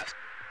 knots from the west.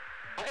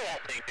 Look at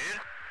that thing,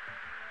 dude.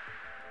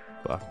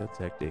 Fuck, that's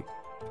hectic.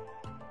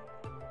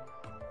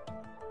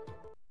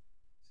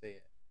 So yeah,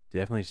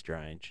 Definitely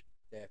strange.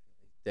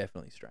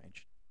 definitely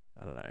strange.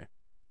 I don't know.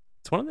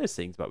 It's one of those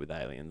things, but with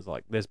aliens,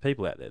 like, there's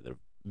people out there that are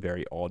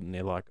very odd, and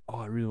they're like, "Oh,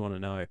 I really want to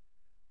know."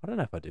 I don't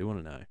know if I do want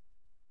to know.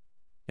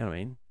 You know what I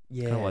mean?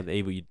 Yeah. Kind of like the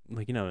evil,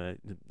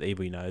 the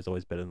evil you know is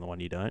always better than the one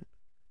you don't.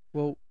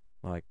 Well,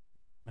 Like,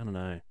 I don't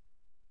know.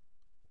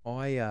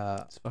 I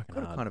It's fucking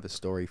got a hard. kind of a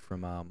story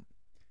from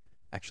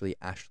actually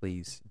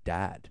Ashley's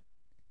dad.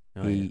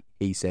 Oh, yeah.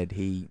 He said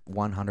he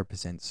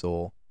 100%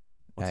 saw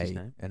What's his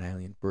name? an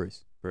alien.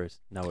 Bruce. Bruce.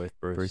 No Earth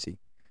Bruce. Brucey.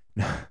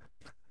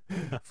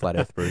 Flat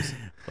Earth Bruce.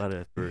 Flat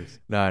Earth Bruce.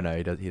 No,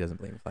 he doesn't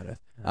believe in flat Earth.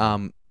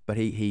 Oh. But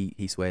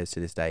he swears to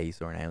this day he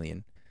saw an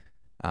alien.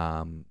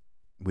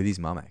 With his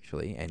mum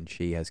actually, and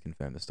she has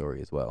confirmed the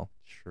story as well.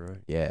 True.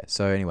 Yeah.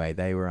 So anyway,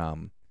 they were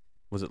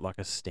Was it like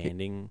a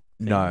standing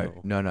thing, no.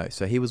 or-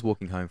 So he was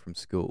walking home from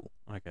school,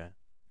 Okay.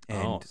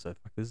 and Oh, so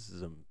fuck, this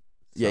is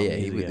yeah, some it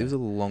years was a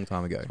ago. long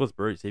time ago. So what's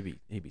Bruce? He'd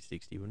be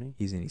 60, wouldn't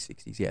he? He's in his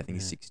 60s. Yeah, I think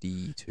he's Yeah.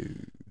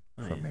 62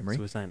 Oh, from yeah. memory.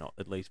 So we're saying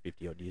at least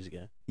 50 odd years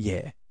ago.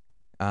 Yeah.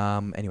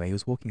 Anyway, he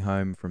was walking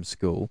home from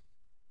school,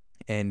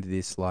 and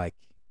this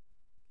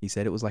he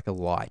said it was like a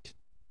light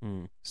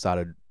Hmm.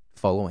 started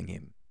following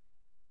him,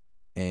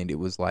 and it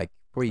was like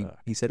probably Fuck.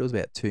 he said it was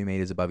about 2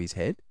 meters above his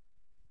head,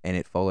 and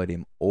it followed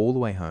him all the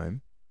way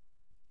home.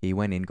 He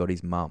went in, got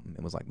his mum,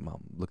 and was like,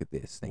 "Mum, look at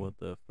this thing." What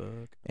the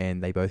fuck?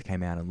 And they both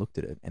came out and looked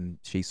at it, and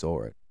she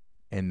saw it,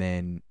 and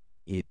then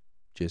it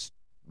just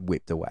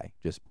whipped away,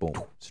 just boom,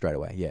 straight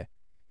away. Yeah,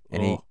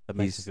 and that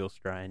makes me feel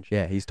strange.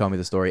 yeah, he's told me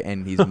the story,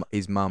 and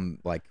his mum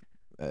like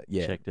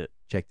Checked it.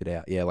 checked it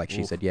out. Yeah, like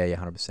she Oof. said, yeah,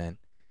 100%,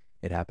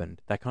 it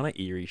happened. That kind of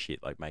eerie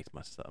shit like makes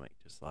my stomach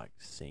just like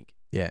sink.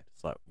 Yeah,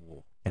 It's like,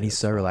 whoa. and he's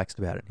so relaxed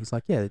about it. He's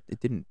like, yeah, it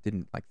didn't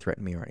like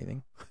threaten me or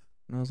anything.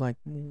 And I was like,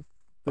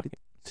 but it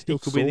still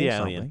could be the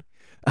saw alien.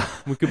 something.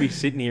 We could be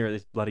sitting here at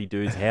this bloody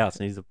dude's house,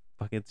 and he's a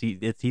fucking.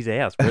 It's his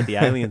house. We're at the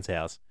alien's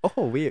house.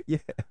 Oh, weird. Yeah,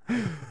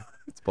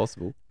 it's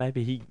possible.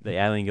 Maybe the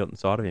alien got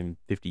inside of him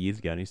 50 years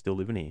ago, and he's still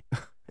living here.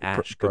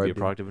 Ash could be a probed him.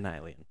 product of an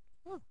alien.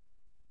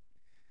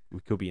 We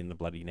could be in the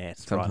bloody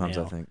nest Sometimes right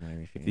now. I think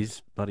maybe If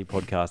this bloody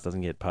podcast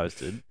doesn't get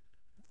posted,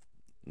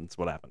 that's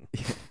what happened.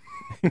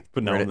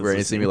 But no, we're one in a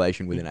listening.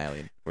 simulation with an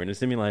alien. We're in a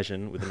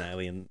simulation with an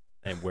alien,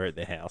 and we're at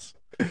their house.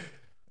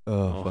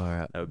 Oh,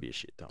 far out. That would be a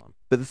shit time.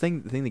 But the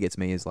thing that gets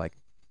me is like,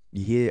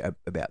 you hear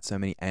about so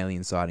many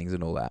alien sightings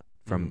and all that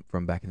from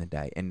back in the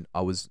day, and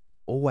I was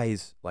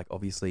always like,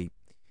 obviously,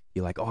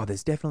 you're like, oh,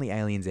 there's definitely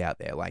aliens out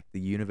there. Like the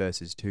universe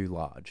is too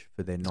large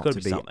for there not gotta to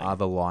be be something.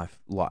 other life.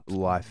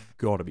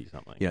 Got to be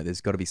something. You know,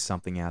 there's got to be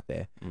something out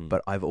there. Mm.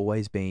 But I've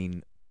always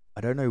been,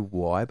 I don't know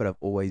why, but I've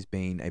always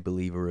been a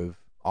believer of,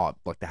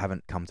 like they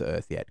haven't come to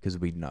Earth yet because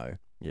we know.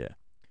 Yeah.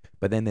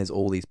 But then there's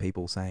all these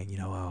people saying, you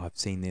know, oh, I've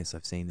seen this,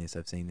 I've seen this,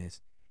 I've seen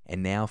this.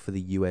 And now for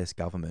the US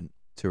government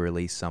to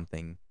release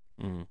something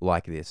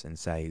like this and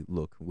say,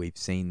 look, we've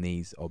seen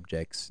these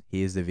objects.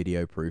 Here's the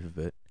video proof of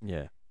it.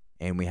 Yeah.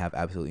 And we have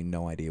absolutely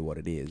no idea what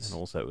it is. And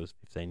also, it was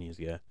 15 years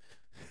ago.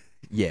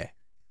 Yeah.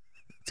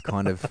 It's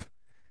kind of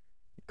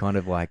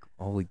like,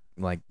 holy,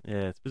 like,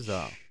 Yeah, it's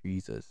bizarre.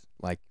 Jesus.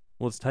 Like,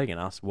 Well, it's taken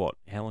us, what?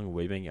 How long have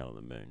we been going on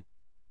the moon?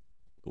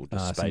 Or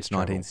just space since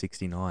travel?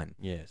 1969.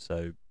 Yeah,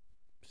 so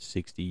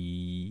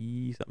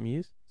 60-something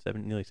years?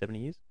 Nearly 70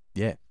 years?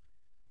 Yeah.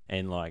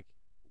 And, like,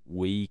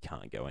 we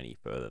can't go any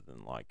further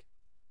than, like,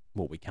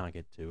 well, we can't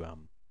get to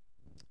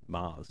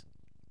Mars.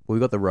 Well, we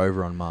got the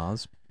rover on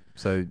Mars.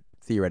 So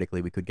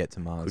theoretically, we could get to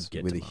Mars Could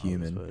get with to a Mars, I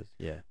human. suppose.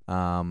 Yeah.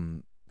 But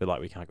But,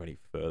 like, we can't go any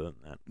further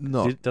than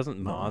that.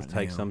 Doesn't not Mars right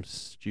take now. some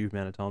stupid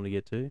amount of time to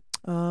get to?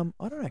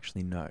 I don't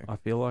actually know. I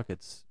feel like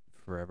it's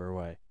forever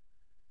away.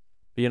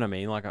 But you know what I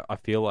mean? Like, I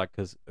feel like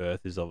because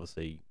Earth is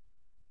obviously,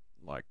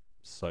 like,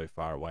 so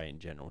far away in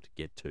general to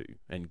get to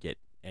and get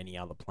any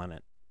other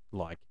planet,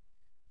 like,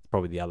 it's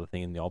probably the other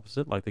thing in the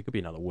opposite. Like, there could be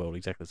another world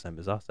exactly the same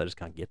as us. They just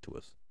can't get to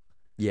us.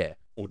 Yeah.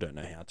 Or don't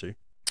know how to.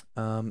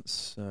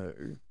 So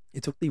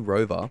it took the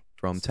rover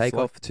from It's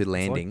takeoff like- to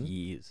landing. It's like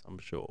years, I'm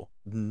sure.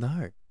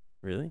 No,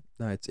 Really?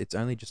 it's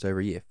only just over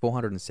a year.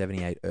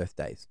 478 Earth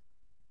days.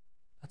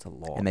 That's a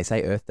lot. And they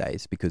say Earth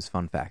days because,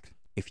 fun fact,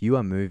 if you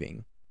are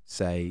moving,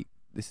 say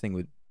this thing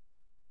would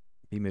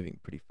be moving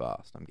pretty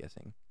fast. I'm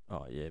guessing.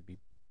 Oh, yeah, be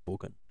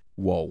booking.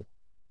 Whoa.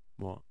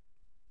 What?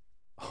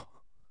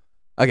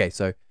 Okay,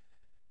 so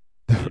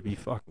It'd be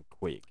fucking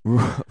quick.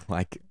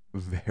 like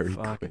very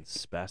Fucking quick,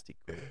 spastic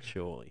quick,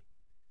 surely.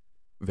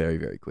 very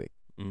very quick.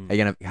 Mm. Are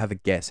you gonna have a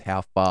guess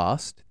how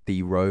fast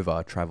the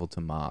rover traveled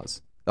to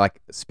Mars?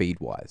 Like speed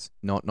wise,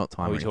 not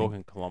time. Are or we anything.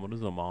 talking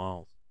kilometers or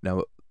miles?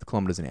 No,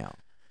 kilometers an hour.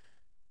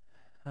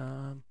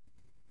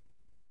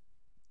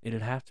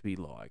 It'd have to be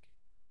like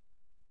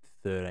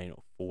 13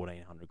 or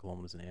 1400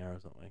 kilometers an hour or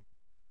something.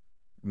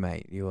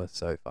 Mate, you are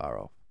so far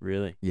off.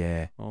 Really?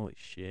 Yeah, Holy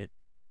shit.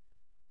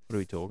 What are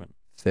we talking?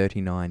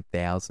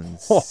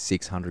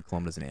 39,600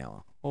 kilometers an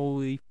hour.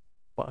 Holy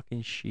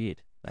fucking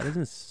shit. That is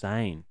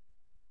insane.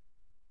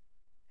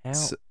 How?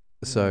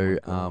 So,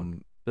 my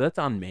God. But that's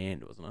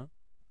unmanned, wasn't it?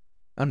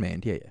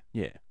 unmanned, yeah.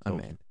 Yeah. So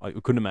Unmanned. I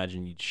couldn't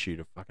imagine you'd shoot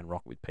a fucking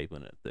rocket with people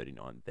in it at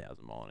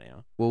 39,000 mile an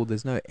hour. Well,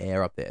 there's no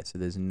air up there, so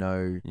there's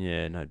no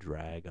Yeah, no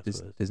drag, I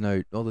suppose. there's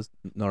no there's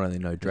not only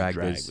no drag,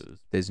 drag, there's but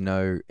there's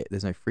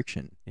no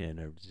friction. yeah,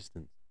 no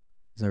resistance.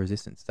 There's no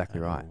resistance. Exactly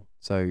At right. all.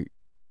 So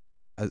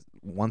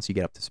once you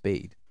get up to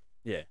speed,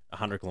 Yeah,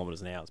 100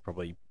 kilometers an hour is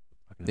probably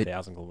fucking It-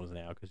 1,000 kilometers an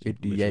hour because you it,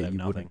 literally yeah, have you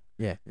nothing. wouldn't.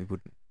 Yeah, it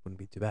wouldn't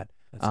be too bad.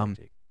 That's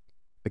hectic.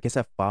 But guess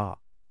how far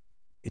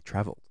it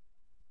travelled?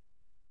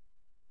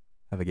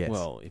 Have a guess.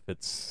 Well, if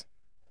it's...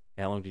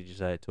 How long did you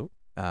say it took?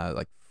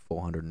 Like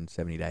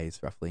 470 days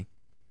roughly.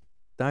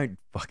 Don't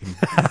fucking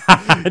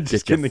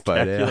Just your getting the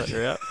phone out.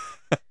 calculator out.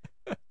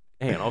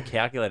 Hang on, I'll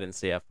calculate it and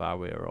see how far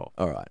we are off.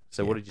 All right.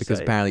 So what did you because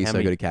say? apparently you're How so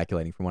many- good at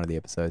calculating from one of the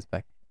episodes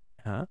back.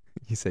 Huh?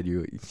 You said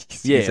you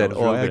Yeah, said, I was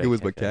oh, real how good good at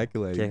was my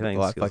calculating. calculating?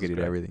 Oh, I fucking did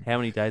everything. How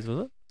many days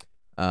was it?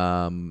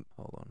 Hold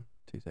on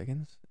 2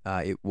 seconds.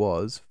 It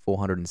was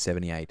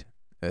 478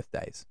 Earth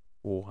days.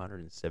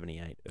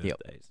 478 Earth Yep.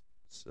 days.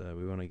 So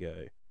we want to go...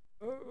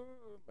 I'm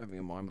having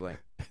a mind blank.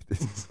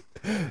 It's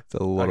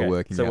a lot of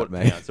working so out, what,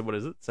 mate. hang on, so what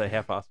is it? So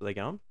how fast were they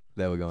going?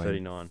 They were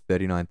going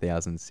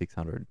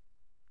 39,600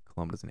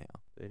 kilometers an hour.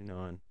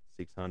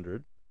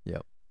 39,600.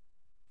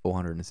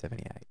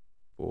 478.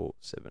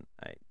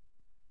 478.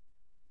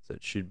 So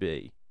it should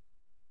be...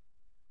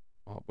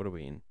 Oh, what are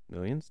we in?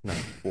 Millions? No,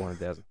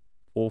 400,000.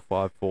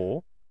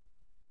 454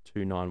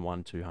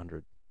 291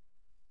 200.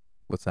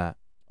 What's that?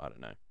 I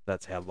don't know.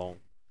 That's how long.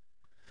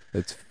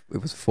 It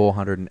was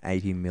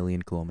 480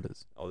 million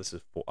kilometers. Oh, this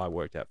is I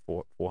worked out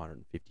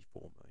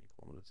 454 million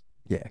kilometers.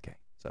 Yeah, okay.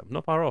 So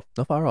not far off.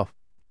 Not far off.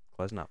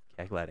 Close enough.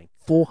 Calculating.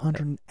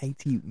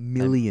 480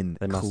 million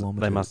They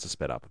kilometers. must have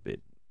sped up a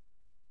bit.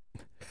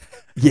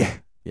 Yeah.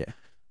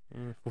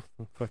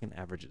 Fucking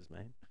averages,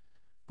 man.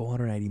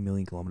 480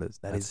 million kilometers.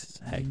 That's is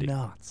hectic.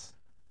 nuts.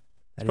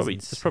 That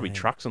There's probably insane.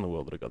 trucks in the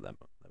world that have got that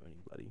many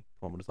bloody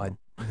kilometers on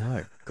them.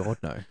 No, God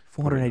no.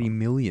 480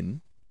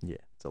 million. Yeah,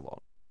 it's a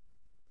lot.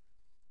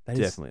 That is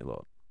Definitely a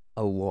lot.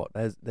 a lot.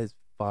 That's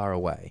far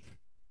away.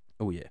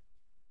 Oh yeah.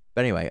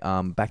 But anyway,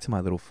 back to my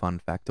little fun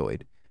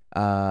factoid.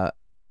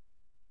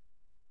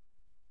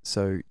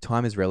 So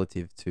time is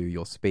relative to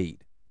your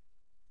speed.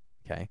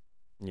 Okay.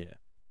 Yeah.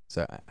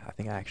 So I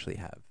think I actually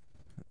have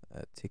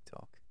a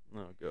TikTok.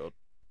 Oh god.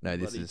 No,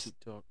 this Bloody is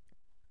TikTok.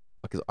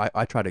 because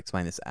I tried to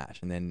explain this to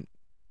Ash, and then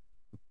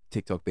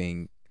TikTok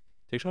being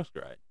TikTok's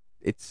great.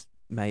 it's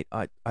mate.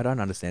 I don't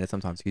understand it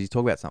sometimes because you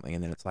talk about something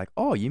and then it's like,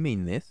 oh, you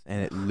mean this,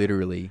 and it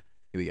literally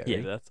here we go. Yeah,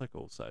 ready? that's like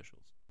all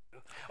socials.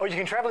 Or you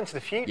can travel into the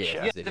future.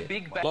 Yeah, that's it,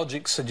 yeah.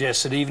 Logic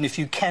suggests that even if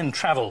you can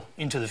travel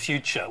into the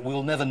future,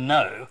 we'll never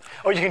know.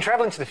 Or you can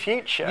travel into the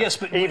future. Yes,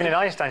 but even in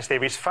Einstein's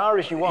theory, as far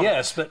as you want.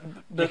 Yes, but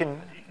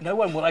can- no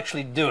one will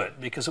actually do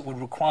it because it would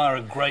require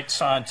a great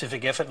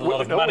scientific effort and a lot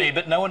of money,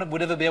 but no one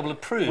would ever be able to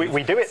prove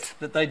We do it.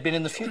 that they'd been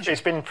in the future.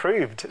 It's been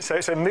proved. So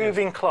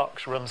moving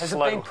clocks run Has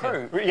slow. it been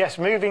proved? Yes,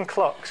 moving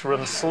clocks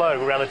run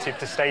slow relative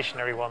to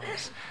stationary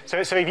ones. So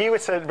if you were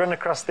to run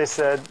across this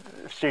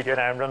studio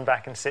now and run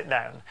back and sit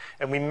down,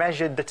 and we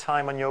measured the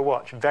time on your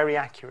watch very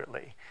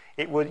accurately,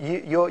 it would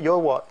your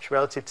watch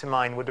relative to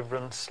mine would have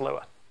run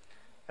slower.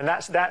 And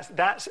that's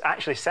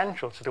actually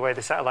central to the way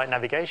the satellite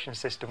navigation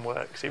system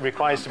works. It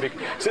requires to be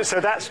so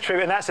that's true,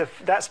 and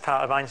that's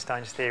part of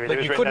Einstein's theory. But that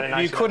was you written down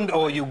in couldn't,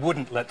 or you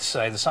wouldn't, let's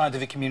say, the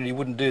scientific community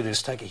wouldn't do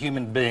this, take a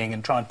human being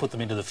and try and put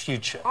them into the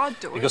future. I'd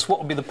do it. Because what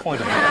would be the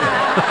point of it?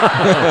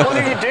 Well,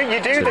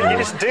 you do that. You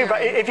just do.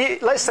 But if you,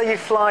 let's say you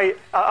fly,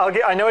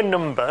 I know a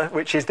number,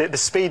 which is the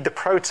speed the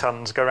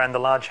protons go around the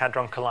Large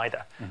Hadron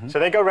Collider. So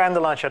they go around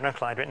the Large Hadron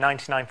Collider at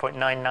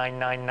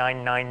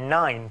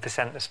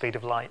 99.99999% the speed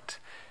of light.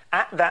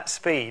 At that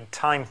speed,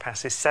 time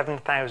passes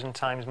 7,000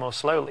 times more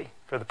slowly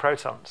for the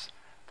protons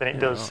than it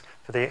does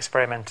for the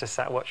experimenters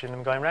sat watching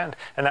them going around.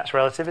 And that's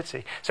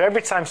relativity. So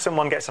every time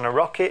someone gets on a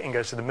rocket and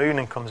goes to the moon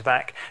and comes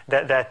back,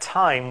 their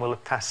time will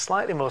have passed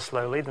slightly more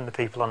slowly than the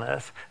people on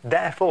Earth.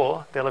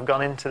 Therefore, they'll have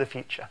gone into the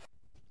future.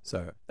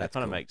 So That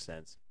kind of cool. makes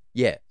sense.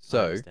 Yeah. I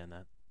So understand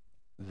that.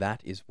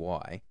 that is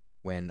why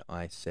when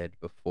I said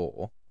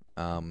before,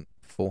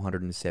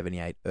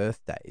 478 Earth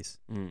days,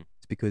 Mm.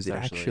 it's because It's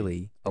it's actually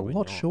actually a probably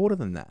lot not. shorter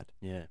than that.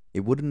 Yeah.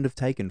 It wouldn't have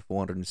taken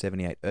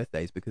 478 Earth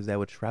days because they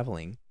were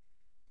traveling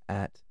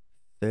at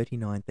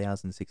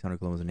 39,600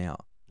 kilometers an hour.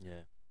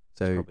 Yeah.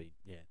 So Probably,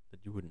 that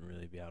you wouldn't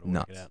really be able to work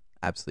nuts, it out.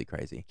 absolutely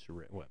crazy.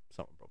 Well,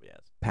 someone probably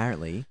has.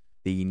 Apparently,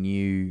 the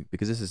new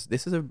because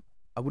this is a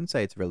I wouldn't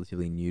say it's a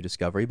relatively new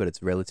discovery, but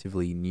it's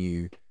relatively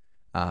new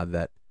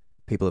that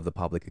people of the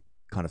public are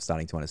kind of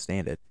starting to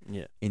understand it.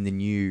 Yeah. In the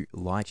new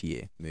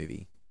Lightyear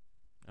movie,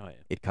 Oh yeah.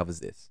 it covers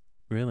this.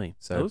 Really?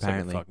 So That looks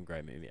apparently- like a fucking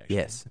great movie. Actually.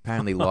 Yes,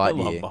 apparently I love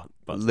Lightyear.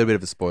 Buzz. A little bit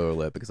of a spoiler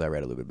alert because I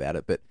read a little bit about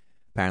it, but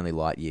apparently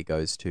Lightyear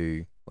goes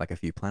to like a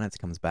few planets,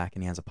 comes back,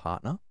 and he has a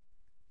partner,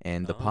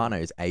 and the Oh. partner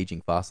is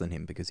aging faster than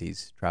him because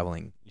he's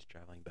traveling He's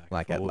traveling back.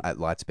 like and at, forward. at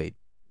light speed.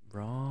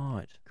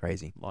 Right.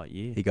 Crazy.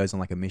 Lightyear. He goes on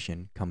like a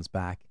mission, comes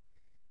back.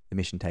 The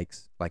mission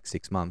takes like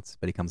 6 months,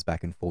 but he comes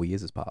back and 4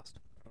 years has passed.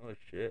 Oh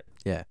shit.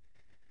 Yeah.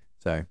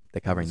 So they're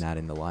covering that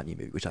in the Lightyear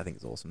movie, which I think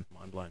is awesome.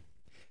 Mind blown.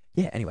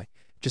 Yeah. Anyway,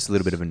 just a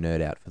little bit of a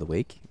nerd out for the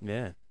week.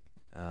 Yeah.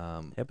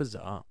 How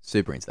bizarre.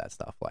 Super into that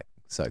stuff. Like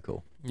so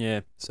cool.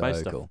 Yeah. So Space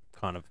stuff cool.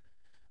 kind of.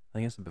 I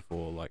think I said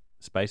before, like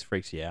space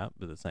freaks you out,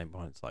 but at the same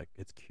point, it's like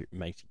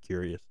makes you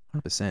curious.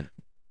 100%.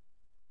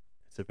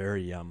 It's a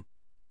very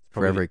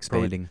Forever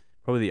expanding.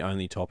 Probably the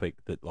only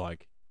topic that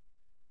like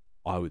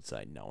I would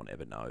say no one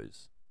ever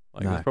knows.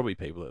 Like No. there's probably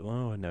people that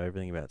I know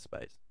everything about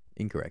space.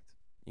 Incorrect.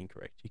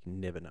 Incorrect. You can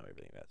never know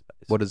everything about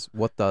space.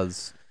 What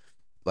does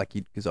like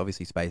you because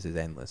obviously space is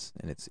endless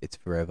and it's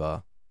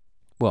forever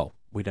Well,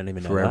 we don't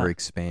even know forever that.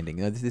 expanding.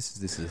 You know, this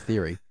is a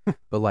theory,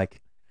 but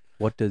like,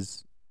 what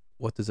does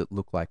it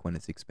look like when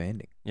it's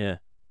expanding? Yeah.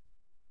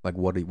 Like,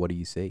 what do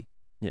you see?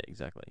 Yeah.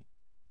 Exactly.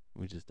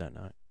 We just don't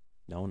know.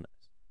 No one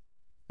knows.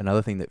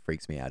 Another thing that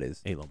freaks me out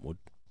is Elon would.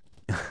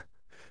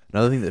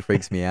 another thing that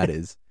freaks me out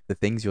is the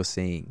things you're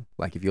seeing.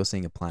 Like, if you're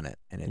seeing a planet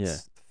and it's Yeah.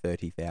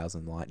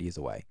 30,000 light years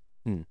away,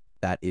 Hmm.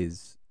 that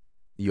is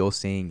you're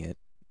seeing it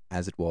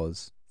as it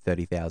was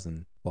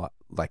 30,000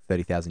 like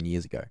 30,000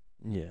 years ago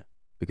Yeah.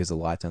 because the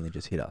light's only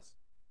just hit us.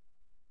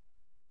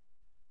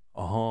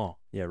 Oh.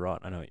 Yeah. Right.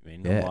 I know what you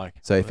mean. Yeah. Like,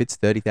 So if it's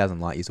 30,000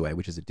 light years away,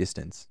 which is a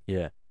distance,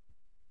 yeah.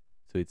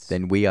 So it's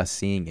then we are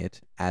seeing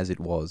it as it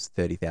was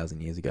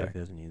 30,000 years ago.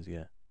 30,000 years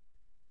ago.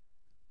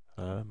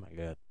 Oh my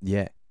god.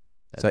 Yeah.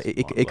 So That's it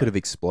could mind-blowing. have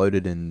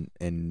exploded and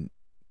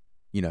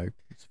you know,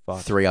 It's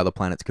fucked. 3 other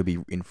planets could be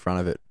in front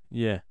of it,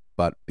 Yeah.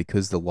 but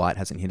because the light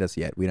hasn't hit us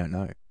yet, we don't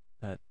know.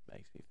 That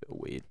makes me feel feel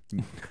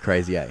weird.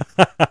 Crazy, eh?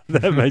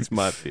 That makes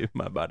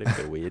my body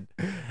feel weird.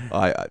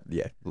 I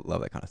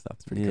love that kind of stuff.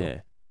 It's pretty Yeah.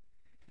 cool.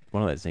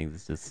 One of those things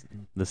is just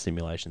the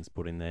simulations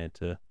put in there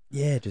to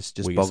Yeah, just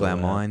We boggle our sort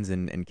out. minds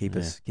and keep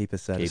us keep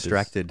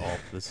distracted. us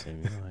off the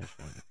simulation.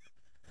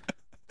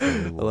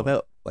 I love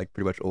how like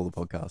pretty much all the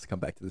podcasts come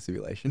back to the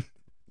simulation.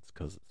 It's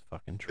because it's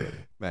fucking true.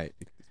 Mate,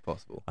 it's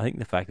possible. I think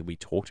the fact that we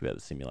talked about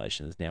the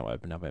simulation has now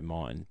opened up our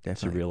mind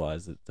Definitely. to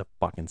realise that it's a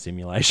fucking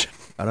simulation.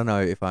 I don't know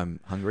if I'm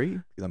hungry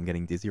because I'm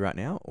getting dizzy right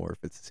now, or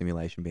if it's a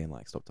simulation being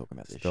like, stop talking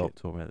about this Stop shit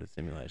talking about the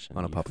simulation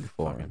on a you public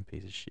forum fucking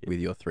piece of shit. with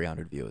your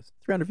 300 viewers.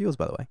 300 viewers,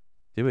 by the way.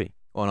 Do we?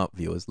 Or not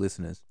viewers,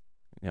 listeners.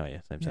 Oh yeah,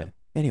 same. Yeah.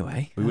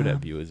 Anyway, We would have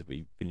viewers if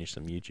we finished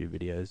some YouTube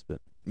videos,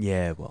 but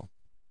Yeah, well,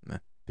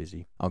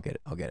 busy. I'll get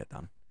it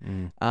done.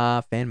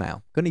 Mm. Fan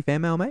mail. Got any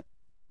fan mail, mate?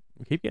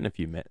 We keep getting a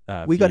few.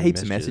 We got few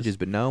heaps of messages,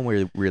 but no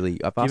one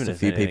really. I've asked Giving a us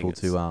few anything, people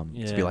to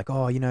it's- be yeah. like,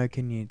 oh,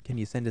 can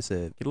you send us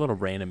a Get a lot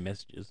of random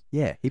messages.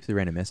 heaps of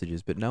random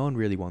messages, but no one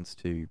really wants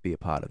to be a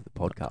part of the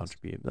podcast.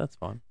 Contribute. That's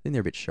fine. I think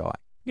they're a bit shy.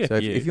 Yeah, so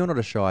for if you're not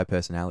a shy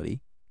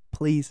personality,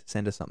 please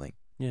send us something.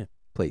 Yeah.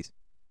 Please.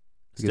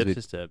 Because we-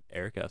 Stepsister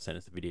Erica sent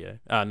us a video.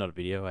 Not a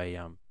video, a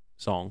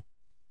song.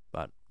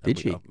 But Did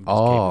she? I'm just keeping that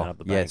up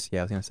the bank. Yes. Yeah,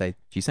 I was going to say,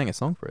 she sang a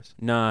song for us.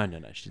 No,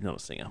 she's not a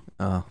singer.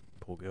 Oh.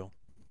 Poor girl.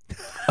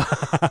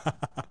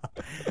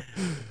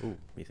 Ooh,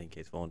 you think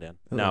he's falling down?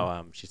 Hello.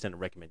 No, she sent a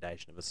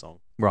recommendation of a song,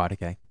 Right,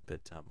 okay.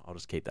 but I'll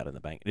just keep that in the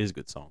bank. It is a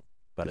good song,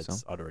 but Good song.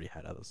 I'd already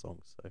had other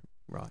songs, so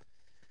Right.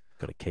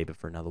 got to keep it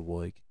for another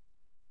week.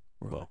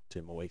 Right. Well,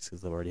 2 more weeks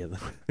because I've already had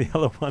the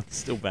other ones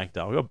still banked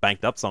up. I've got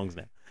banked up songs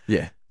now.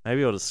 Yeah.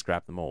 Maybe I'll just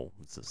scrap them all.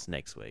 It's just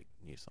next week,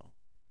 new song.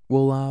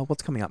 Well,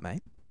 what's coming up,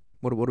 mate?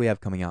 What do we have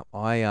coming up?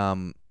 I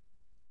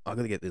got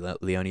to get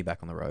Leone back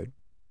on the road.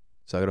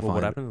 So I got to Well,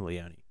 find what happened to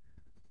Leone?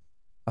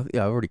 I've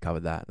already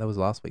covered that. That was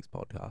last week's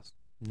podcast.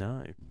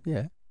 No,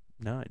 Yeah.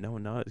 no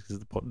one knows because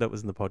that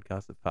was in the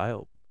podcast that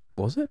failed.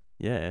 Was it?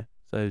 Yeah,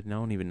 so no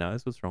one even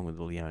knows what's wrong with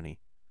Leone.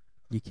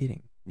 You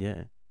kidding?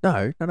 Yeah,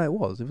 No, it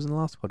was. It was in the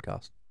last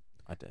podcast.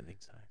 I don't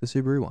think so. The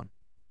Subaru one.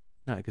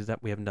 No, because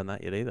we haven't done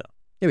that yet either.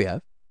 Yeah, we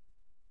have.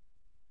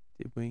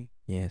 Did we?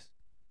 Yes.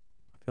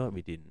 I feel like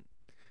we didn't.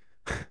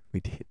 We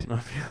did.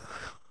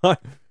 I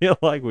feel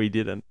like we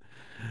didn't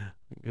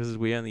because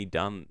we haven't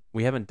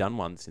done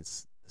one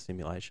since the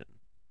simulation.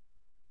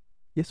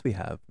 Yes, we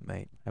have,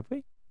 mate. Have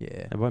we?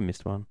 Yeah. Have I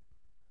missed one?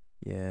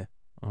 Yeah.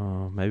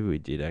 Oh, maybe we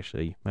did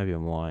actually. Maybe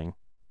I'm lying.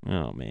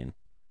 Oh man.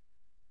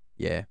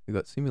 Yeah. We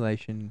got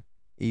simulation,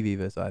 EV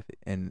versus IF,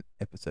 and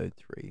episode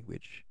 3,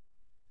 which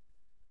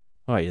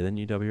Oh yeah, the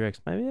new WX.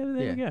 Maybe there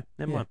Yeah. you go.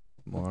 Never Yeah. mind.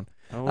 moron.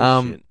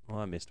 Oh shit. Well,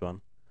 I missed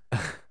one.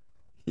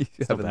 You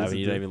Stop haven't having. listened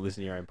You to don't it. even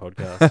listen to your own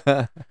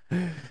podcast.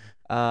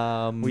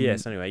 Well,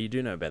 Yes. Anyway, you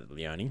do know about the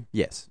Leone.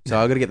 Yes. So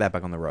I got to get that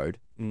back on the road.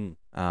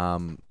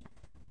 Mm.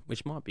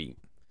 Which might be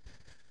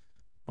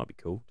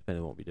cool,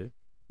 depending on what we do.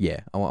 Yeah.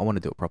 I want to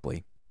do it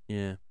properly.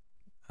 Yeah.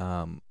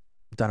 Don't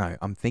know.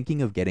 I'm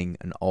thinking of getting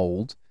an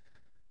old,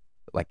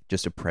 like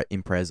just a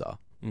Impreza.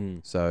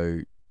 Mm.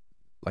 So,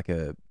 like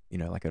an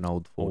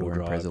old four-door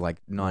All-wheel drive, Impreza, like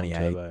 98,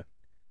 Non-turbo,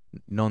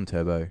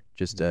 non-turbo,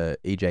 just a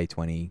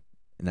EJ20,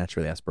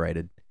 naturally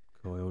aspirated.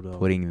 coil dog.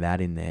 Putting that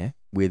in there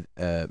with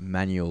a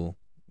manual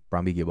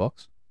Brumby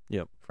gearbox.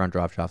 Yep. Front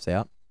drive shafts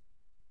out,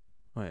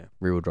 Oh yeah.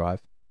 rear-wheel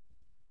drive.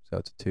 So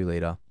it's a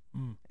 2-litre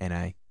Mm.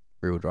 NA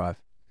rear-wheel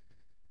drive.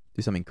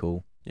 Do something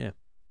cool. Yeah.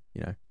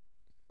 You know,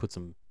 Put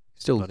some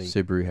still Bloody-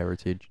 Subaru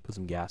heritage,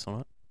 gas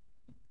on it.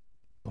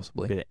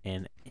 possibly. Bit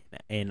of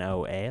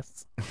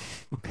NOS.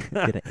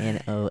 Bit of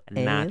NOS.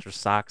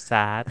 Nitrous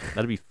oxide.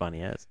 That'd be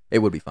funny as. It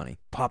would be funny.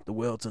 Pop the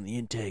welds on the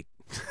intake.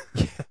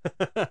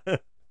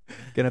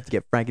 Gonna have to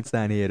get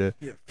Frankenstein here to.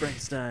 Yeah,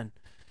 Frankenstein.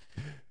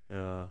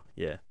 Yeah.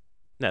 No,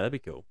 that'd be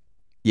cool.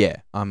 Yeah,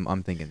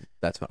 I'm thinking.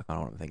 That's kind of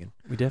what I'm thinking.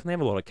 We definitely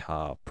have a lot of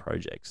car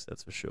projects,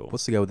 that's for sure.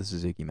 What's the go with the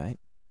Suzuki, mate?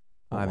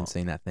 What I haven't one?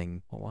 seen that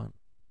thing. What one?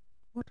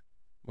 What?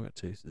 We got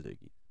 2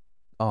 Suzuki.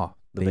 Oh,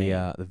 The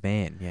van. the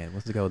van. Yeah,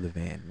 what's the go with the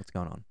van? What's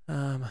going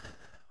on?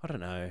 I don't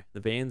know. The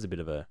van's a bit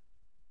of a.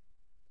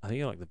 I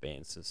think like the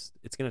van's just.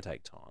 It's going to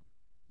take time.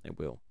 It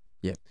will.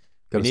 Got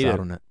to need start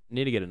a- on it.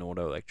 Need to get an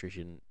auto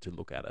electrician to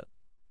look at it.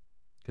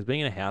 Because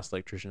being a house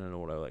electrician and an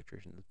auto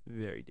electrician is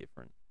very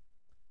different.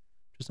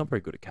 Just not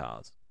very good at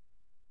cars.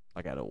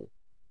 Like at all.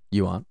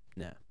 You aren't?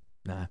 Nah.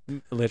 Nah.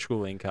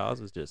 Electrical in cars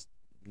is just.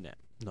 Nah.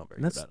 Not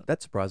very good at it.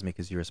 That surprised me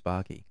because you're a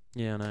Sparky.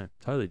 Yeah, I know.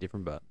 Totally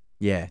different, but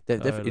Yeah,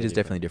 it Totally is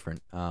definitely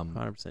different.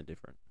 100%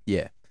 different.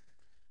 Yeah,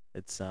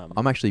 It's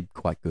I'm actually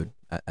quite good,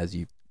 as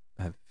you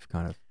have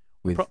kind of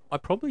with. I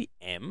probably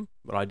am,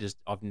 but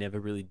I've never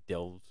really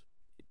delved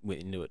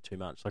into it too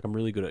much. Like I'm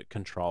really good at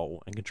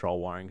control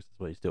wiring because that's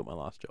what I used to do at my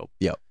last job.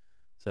 Yep.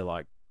 So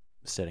like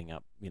setting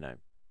up,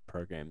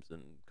 programs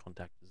and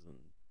contactors and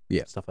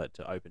Yeah. stuff like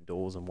that to open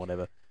doors and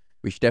whatever.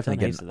 We should definitely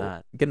Done get heaps of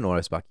that. get an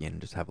auto Sparky in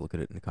and just have a look at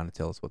it and kind of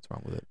tell us what's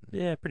wrong with it.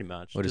 Yeah, pretty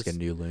much. Or just get a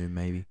new loom,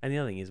 maybe. And the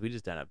other thing is we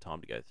just don't have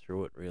time to go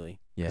through it really.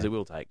 Yeah. Because it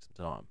will take some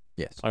time.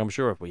 Yes. Like I'm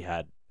sure if we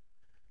had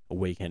a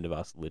weekend of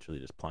us literally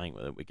just playing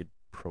with it, we could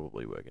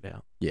probably work it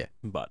out. Yeah.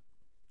 But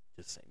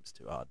just seems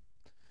too hard.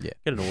 Yeah.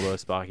 Get an auto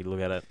sparky to look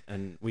at it,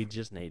 and we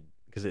just need,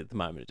 because at the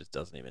moment it just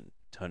doesn't even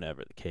turn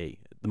over at the key.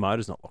 The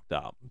motor's not locked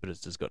up, but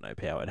it's just got no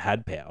power. It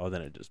had power,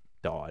 then it just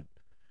died.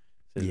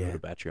 There's a little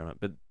battery on it.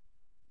 But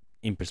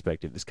in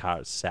perspective, this car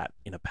has sat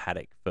in a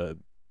paddock for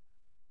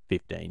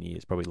 15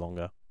 years, probably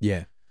longer.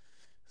 Yeah,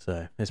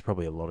 So there's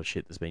probably a lot of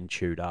shit that's been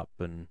chewed up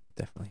and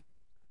definitely.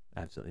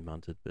 absolutely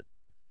munted. But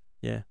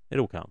yeah,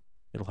 it'll come.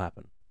 It'll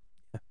happen.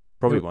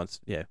 Probably once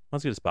you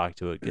get a spark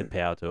to it, get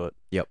power to it.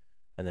 Yep.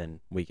 And then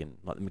we can,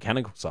 like the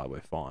mechanical side, we're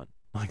fine.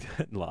 Like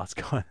that last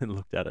guy that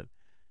looked at it,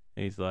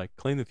 and he's like,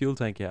 clean the fuel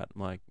tank out.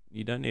 I'm like,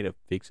 you don't need to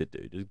fix it,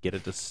 dude. Just get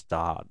it to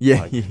start.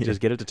 Yeah, Like, yeah. Just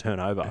get it to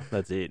turn over.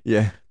 That's it.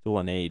 Yeah. That's all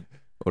I need.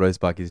 Auto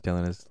Sparky's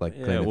telling us like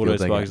Yeah, clean the auto fuel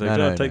tank. sparks like,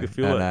 No, take the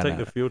fuel, take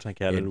no. the fuel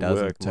tank out. It It'll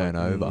doesn't work. I'm turn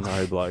like, over.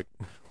 No, bloke.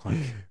 Like,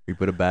 We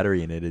put a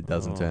battery in it. It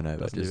doesn't turn over.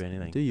 doesn't do Just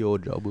anything. do your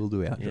job. We'll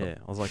do our yeah, job.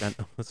 I was like, I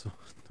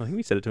think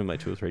we said it to him like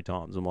 2 or 3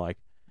 times. I'm like,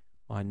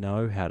 I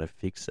know how to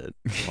fix it.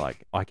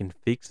 Like, I can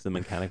fix the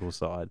mechanical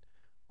side.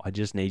 I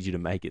just need you to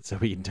make it so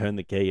we can turn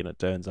the key and it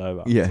turns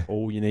over. Yeah. That's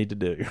all you need to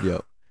do.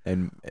 Yep.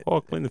 And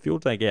Clean the fuel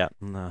tank out.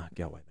 Nah,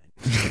 go away,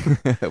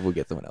 mate. we'll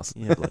get someone else.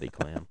 Yeah, bloody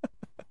clown.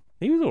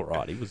 He was all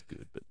right. He was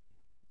good, but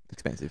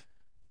Expensive.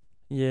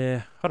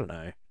 yeah, I don't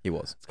know. He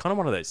was. It's kind of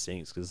one of those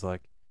things because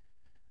like,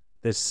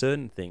 there's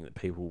certain thing that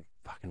people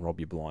fucking rob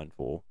you blind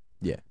for.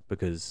 Yeah.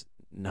 Because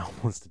no one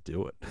wants to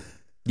do it.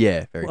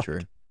 Yeah, very Like, true.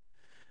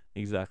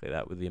 Exactly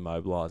that with the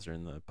immobilizer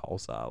and the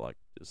pulsar. Like,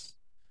 just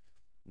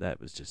that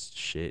was just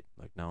shit.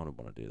 Like, no one would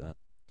want to do that.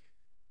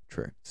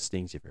 True.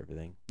 Stings you for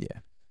everything. Yeah.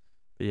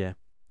 But yeah,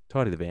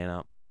 tidy the van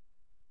up.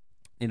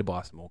 Need to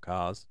buy some more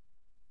cars.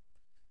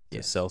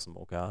 Yes. Sell some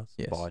more cars.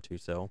 Yes. Buy to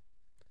sell.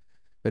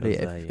 But Because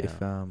yeah, they,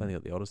 if I think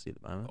got the Odyssey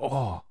at the moment.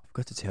 oh, I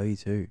forgot to tell you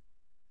too.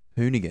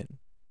 Hoonigan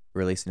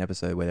released an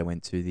episode where they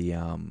went to the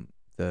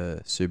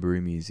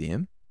Subaru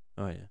Museum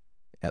Oh yeah.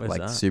 at Where's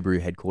like that?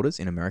 Subaru headquarters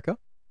in America.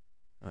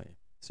 Oh yeah.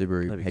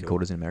 Subaru That'd be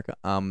headquarters in America.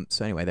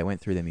 So anyway, they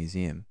went through their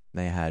museum.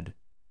 They had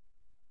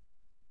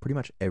pretty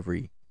much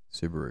every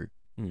Subaru,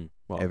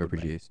 Well, it ever would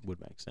make- produced. would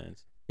make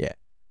sense.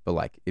 but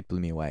like it blew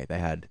me away. They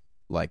had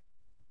like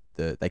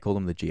they call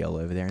them the GL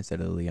over there instead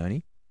of the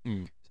Leone.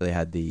 Mm. So they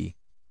had the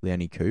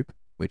Leone Coupe,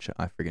 which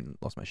I friggin'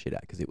 lost my shit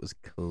at because it was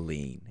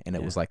clean and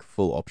it was like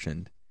full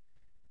optioned.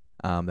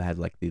 They had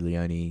like the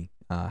Leone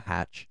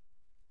hatch,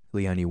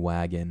 Leone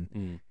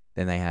wagon.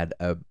 Then they had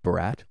a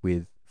Brat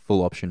with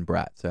full option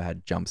Brat, so it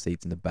had jump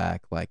seats in the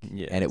back, like,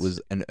 Yeah, and it it's-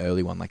 was an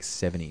early one, like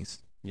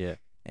 70s, Yeah.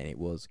 and it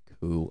was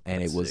cool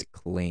and That's it was sick.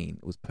 clean.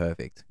 It was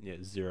perfect. Yeah.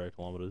 0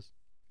 kilometers.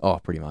 Oh,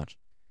 pretty much.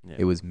 Yeah.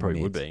 It was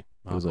Probably would mint.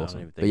 be. It was I don't awesome.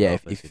 even But think yeah,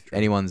 half they if could try.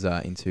 anyone's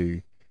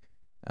into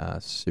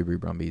Subaru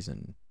Brumbies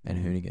and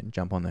Mhm. Hoonigan,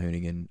 jump on the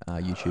Hoonigan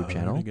YouTube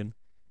channel. Hoonigan.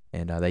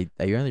 And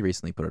they only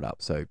recently put it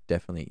up, so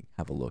definitely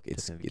have a look.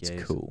 It's Definitely it's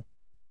gaze. cool.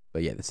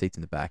 But yeah, the seats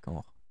in the back,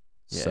 oh,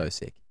 so Yeah.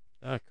 sick.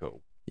 Oh,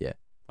 cool. Yeah.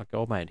 Like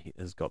old mate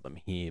has got them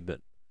here,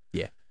 but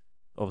Yeah.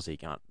 obviously you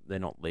can't. They're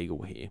not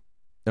legal here.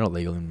 They're not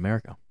legal in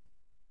America.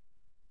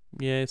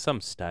 Yeah,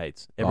 some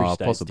states. Every Oh,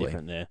 state's possibly.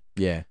 different there.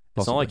 Yeah,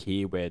 It's not like possibly.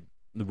 here where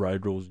the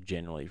road rules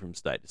generally from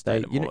state to They,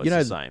 state are you more know, or you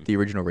less know the same. the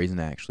original reason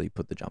they actually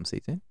put the jump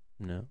seats in.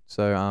 No.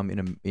 So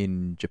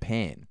in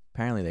Japan,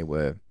 apparently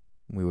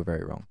we were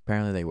very wrong.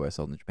 Apparently they were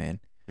sold in Japan.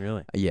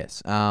 Really?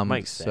 Yes.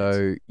 Makes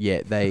So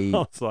yeah, they I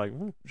was like,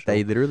 sure.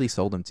 they literally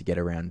sold them to get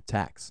around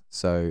tax.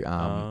 So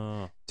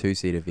Ah,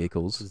 2-seater this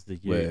vehicles is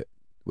the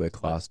were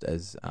classed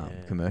as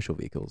Yeah. commercial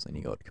vehicles, and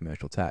you got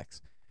commercial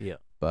tax. Yeah.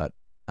 But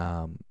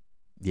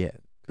yeah, the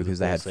because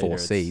they had 4 4-seater,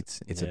 seats,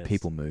 it's a it's-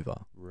 people mover,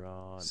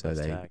 right. so that's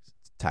they tax.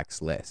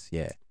 tax less.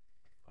 Yeah,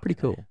 pretty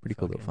Fucking cool. hell, Pretty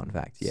cool little fun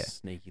fucking fact. Yeah,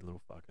 Sneaky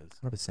little fuckers.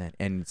 100%.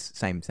 And it's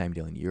same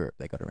deal in Europe.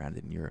 They got around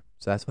it in Europe,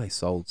 so that's why they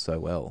sold so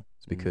well.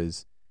 It's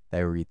because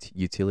they were a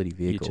utility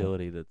vehicle,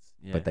 Utility that's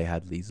yeah. but they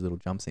had these little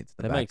jump seats in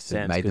the That back makes that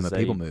sense made them a 'cause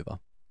people they- mover.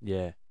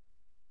 yeah.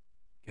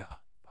 God,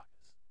 fuckers.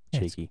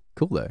 Yeah, it's Cheeky.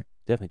 Cool though.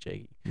 Definitely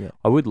cheeky. Yeah.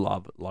 I would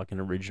love like an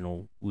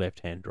original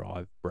left-hand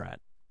drive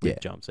Brat with Yeah.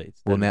 jump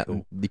seats. Well, now That'd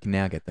be cool. you can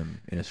now get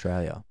them in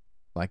Australia.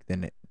 Like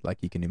then, like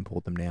you can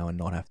import them now and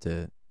not have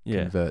to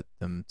Yeah. convert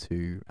them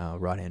to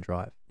right-hand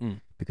drive Mm.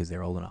 because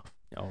they're old enough.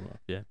 Old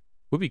enough, yeah.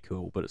 Would be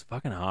cool, but it's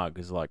fucking hard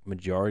because like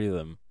majority of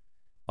them,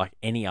 like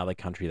any other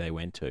country they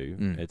went to,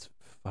 Mm. it's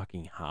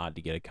fucking hard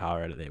to get a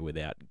car out of there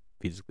without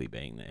physically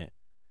being there.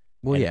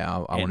 Well, And- yeah,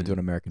 I want to do and- an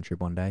American trip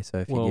one day. So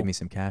if you Well, give me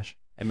some cash,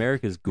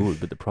 America's good,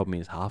 but the problem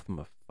is half of them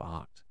are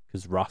fucked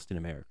because rust in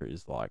America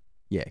is like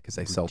yeah, because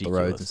they salt the roads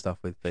ridiculous. and stuff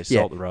with. they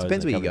Yeah, salt the roads.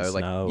 depends they where you cover go. in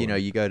Like snow you know,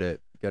 and- you go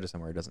to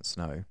somewhere it doesn't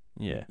snow.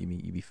 yeah.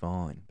 You'd be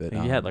fine. But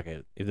If you had like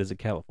if there's a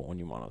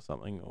California one or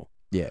something, or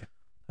yeah,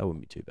 that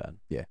wouldn't be too bad.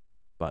 Yeah.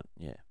 But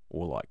yeah,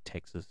 or like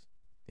Texas.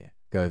 yeah,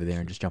 go over there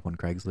and just jump on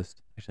Craigslist.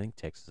 Actually, I think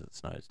Texas it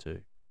snows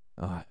too.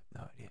 Oh, I have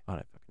no idea. I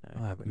don't fucking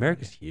I know. have no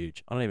America's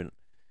huge. I don't even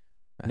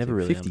Massive. Never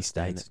really 50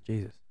 understand states.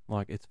 Jesus.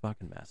 like it's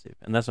fucking massive,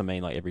 and that's what I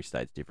mean. Like every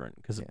state's different.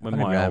 Because Yeah, I when don't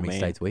even my know how old many man,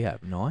 states we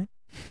have. 9.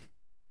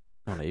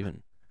 not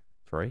even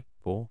 3,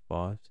 4,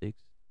 5, 6.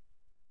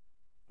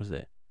 What is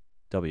there?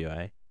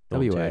 WA,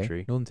 Northern WA,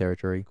 Territory, Northern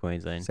Territory,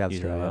 Queensland, South New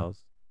South Australia.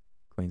 Wales,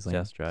 Queensland,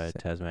 South Australia,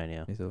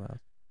 Tasmania, New South Wales,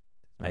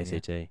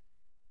 ACT.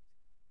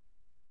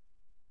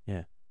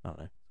 Yeah, I don't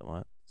know, something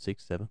like that.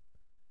 6, 7.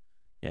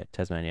 Yeah,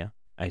 Tasmania,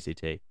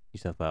 ACT, New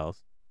South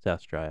Wales, South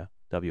Australia,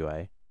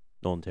 WA,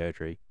 Northern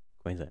Territory,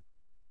 Queensland.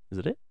 Is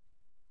it?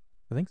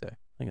 I think so. I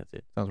think that's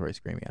it. Someone's already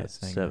screaming Yeah, out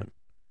saying 7.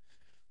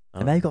 that.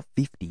 And they got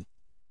 50.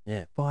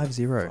 Yeah.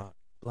 5-0. Fuck.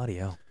 Bloody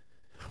hell.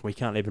 We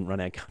can't even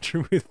run our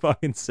country with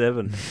fucking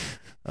 7.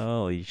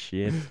 Holy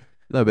shit.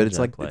 No, but it's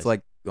Imagine like that place.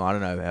 I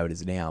don't know how it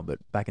is now, but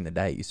back in the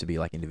day, it used to be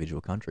like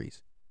individual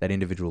countries. That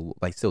individual,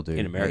 they still do.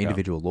 In America.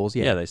 Individual laws,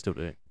 Yeah, yeah. they still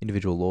do.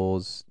 Individual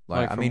laws.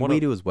 Like Like, I from mean, what we I-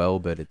 do as well,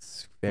 but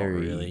it's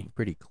really.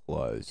 pretty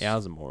close.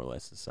 Ours are more or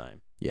less the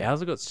same. Yeah. Ours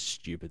have got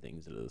stupid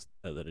things that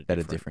are that different.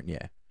 are different,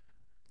 yeah.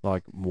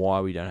 Like,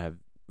 why we don't have,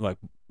 like,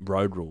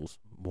 road rules.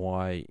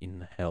 Why in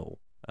the hell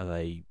are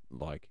they,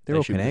 like, They're they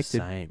all should be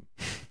connected. the same.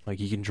 Like,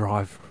 you can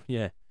drive,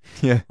 yeah.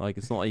 Yeah. Like,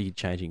 it's not like you're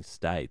changing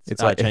states. It's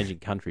It's like- changing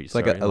countries. It's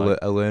like sorry.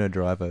 a learner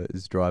driver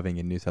is driving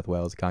in New South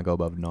Wales, can't go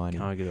above 90.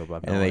 Can't get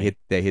above and 90.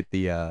 they hit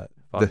the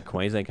Fucking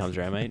Queensland comes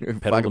around, mate. Pedal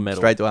to fucking metal.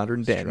 straight to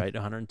 110. Straight to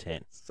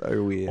 110.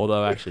 So weird.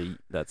 Although, actually,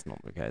 that's not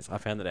the case. I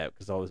found that out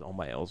because I was on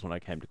my L's when I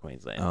came to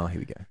Queensland. Oh, here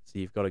we go. So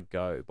you've got to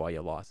go by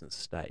your licensed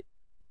state.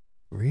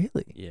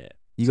 Really? Yeah.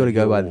 You So got to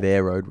go by you're-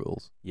 their road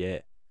rules. Yeah.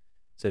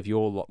 So if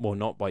you're well,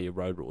 not by your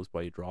road rules,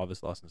 by your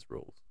driver's license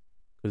rules,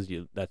 because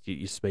your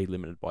speed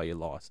limited by your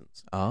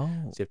license. Oh.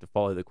 So you have to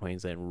follow the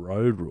Queensland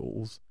road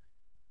rules,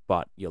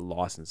 but your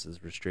license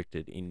is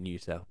restricted in New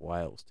South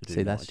Wales to do.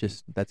 See, that's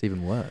 90. that's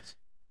even worse.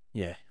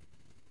 Yeah.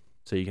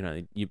 So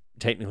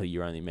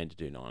you're only meant to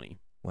do 90.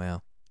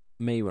 Wow.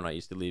 Me, when I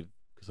used to live,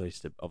 because I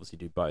used to obviously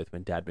do both.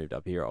 When Dad moved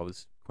up here, I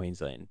was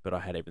Queensland, but I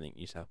had everything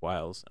New South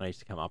Wales, and I used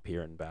to come up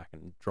here and back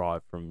and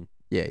drive from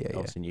Yeah.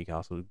 obviously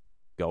Newcastle,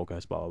 Gold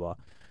Coast, blah blah blah.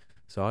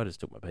 So I just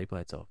took my P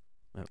plates off.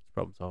 That was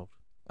problem solved.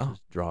 Oh.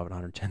 Just drive at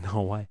 110 the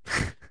whole way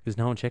because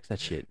no one checks that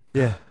shit.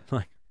 Yeah.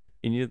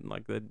 And you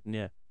like the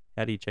yeah.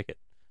 How do you check it?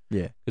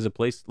 Yeah. Because the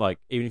police, like,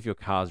 even if your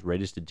car's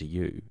registered to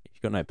you, if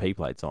you've got no P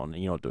plates on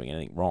and you're not doing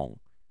anything wrong,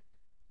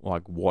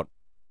 like, what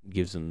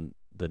gives them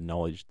the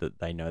knowledge that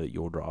they know that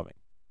you're driving?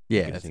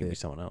 Yeah. Because That's it can be it.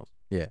 someone else.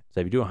 Yeah. So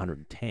if you do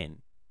 110, you're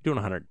doing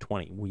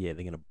 120. Well, yeah,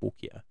 they're going to book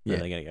you. Yeah.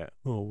 They're going to go,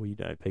 oh, well, you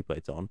don't have P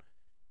plates on,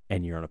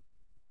 and you're on a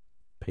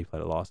P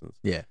plate license.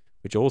 Yeah.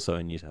 Which also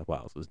in New South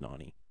Wales was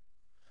 90.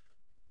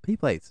 P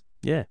plates.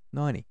 Yeah,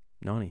 90.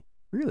 90.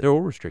 Really? They're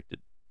all restricted.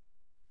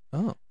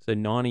 Oh. So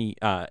 90.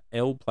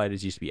 L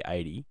platers used to be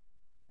 80,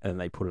 and then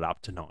they put it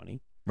up to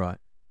 90, Right.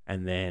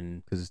 and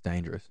then Because it's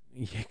dangerous.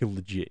 yeah,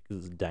 legit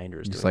because it's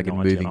dangerous. Just doing like a 90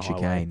 on moving a highway.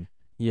 chicane.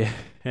 Yeah,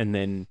 and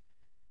then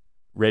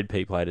red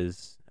P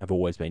platers have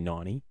always been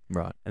 90,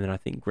 Right. and then I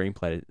think green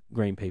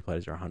P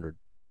platers are 100.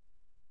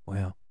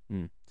 Wow.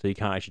 So you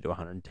can't actually do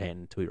 110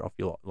 until you're off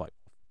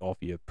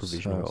your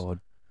provisionals. So odd.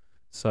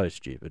 So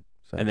stupid.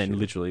 So And then shitty.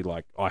 literally,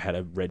 like, I had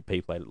a red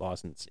P plate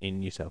license in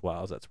New South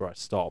Wales. That's where I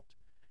stopped,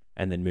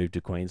 and then moved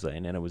to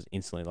Queensland, and it was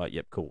instantly like,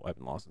 "Yep, cool,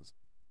 open license.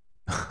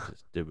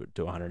 Just do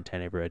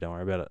 110 everywhere. Don't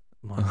worry about it."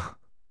 I'm like,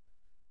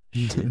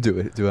 shit. do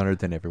it. Do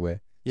 110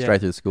 everywhere. Yeah. Straight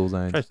through the school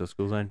zone. Straight to the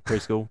school zone,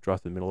 preschool,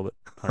 drive through the middle of it,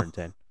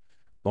 110. As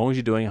long as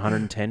you're doing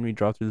 110 when you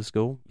drive through the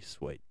school, you're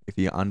sweet. If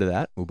you're under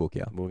that, we'll book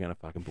you. We're gonna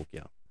fucking book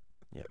you.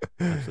 Yep,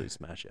 absolutely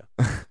smash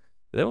you.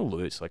 They were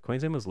loose. Like,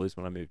 Queensland was loose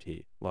when I moved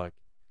here. Like,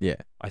 Yeah.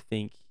 I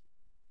think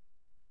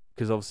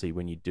because obviously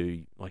when you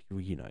do, like,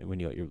 you know, when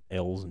you got your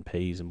L's and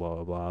P's and blah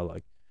blah blah,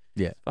 like,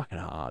 Yeah. it's fucking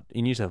hard.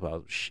 In New South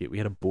Wales, it was shit. We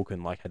had a book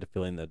and, like, had to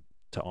fill in the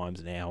times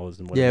and hours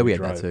and whatever. Yeah, we had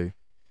drove. that too. It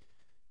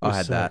I was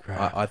had so that.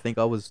 crap. I think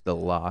I was the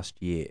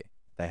last year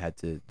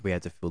we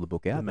had to fill the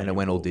book out, and main it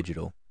went all book.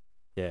 digital.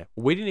 Yeah,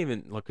 we didn't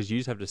even like because you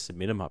just have to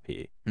submit them up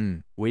here.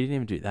 Mm. We didn't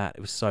even do that.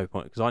 It was so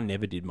pointless because I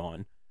never did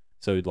mine.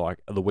 So, like,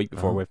 the week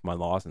before I Oh. went for my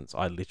license,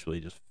 I literally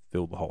just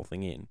filled the whole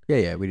thing in.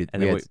 Yeah, we did.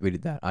 And We, then had, we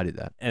did that. I did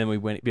that. And then we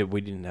went, but we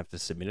didn't have to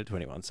submit it to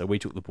anyone. So we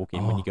took the book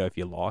in when you Oh. go for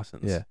your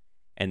license. Yeah.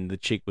 And the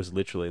chick was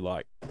literally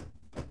like,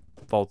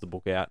 folds the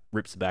book out,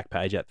 rips the back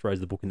page out, throws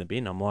the book in the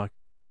bin. I'm like,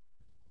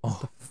 what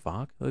the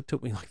fuck? It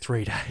took me like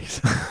 3 days.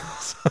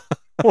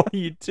 What are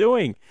you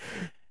doing?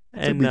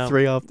 It took me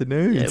 3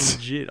 afternoons. Yeah,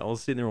 legit. I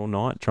was sitting there all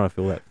night trying to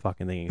fill that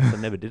fucking thing in 'cause I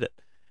never did it.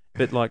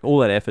 But, like, all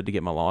that effort to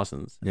get my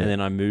license. Yeah. And then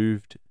I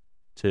moved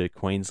to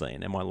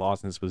Queensland and my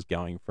license was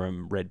going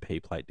from red P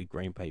plate to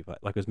green P plate.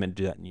 Like, I was meant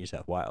to do that in New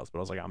South Wales, but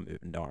I was like, I'm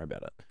moving, don't worry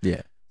about it.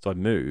 Yeah. So I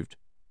moved,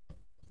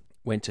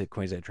 went to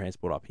Queensland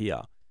Transport up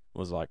here,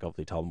 was like,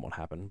 obviously told them what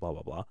happened, blah,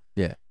 blah, blah.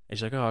 Yeah. And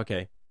she's like, oh,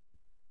 okay.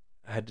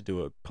 I had to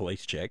do a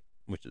police check,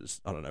 which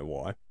is, I don't know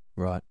why.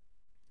 Right.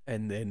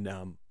 And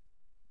then,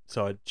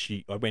 so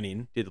I went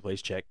in, did the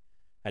police check,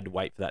 had to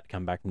wait for that to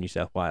come back from New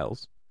South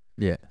Wales.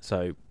 Yeah.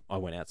 So I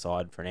went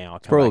outside for an hour.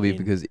 It's come back probably in.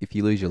 because if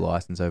you lose your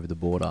license over the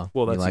border,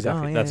 Well, you're that's like,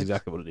 exactly oh, yeah, that's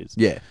exactly what it is.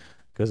 Yeah.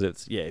 Because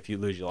it's if you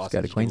lose your Just license,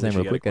 go to you can Queensland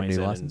real literally quick, get a new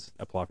Queensland license.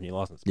 and apply for a new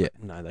license. Yeah.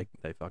 But no,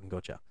 they fucking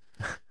got you.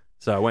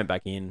 So I went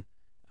back in,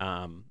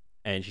 and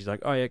she's like,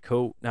 "Oh yeah,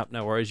 cool.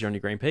 No worries. You're on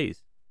your green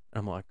peas." And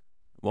I'm like,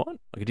 "What?" Like,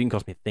 it didn't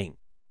cost me a thing.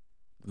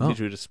 Oh.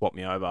 Literally just swapped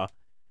me over,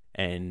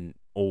 and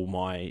all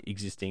my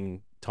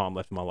existing time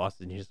left for my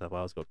license in New South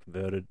Wales, got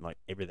converted, like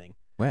everything.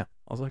 Wow.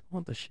 I was like,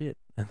 what the shit?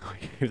 And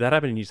like, if that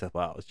happened in New South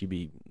Wales, you'd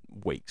be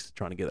weeks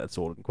trying to get that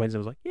sorted. And Queensland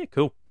was like, yeah,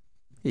 cool.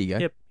 Here you go.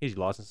 Yep, here's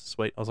your license,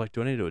 sweet. I was like,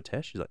 do I need to do a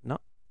test? She's like, no,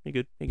 you're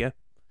good. Here you go.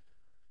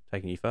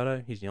 Taking your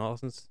photo. Here's your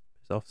license.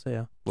 Piss off. See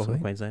ya. Welcome to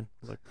Sweet. Queensland. I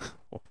was like,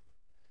 oh,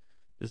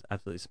 just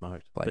absolutely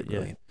smoked. Bloody But yeah,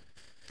 brilliant.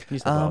 New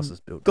South Wales is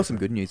built. Got some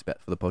different. good news for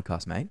the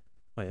podcast, mate.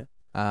 Oh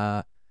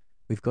yeah.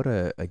 We've got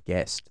a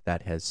guest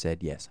that has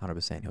said yes,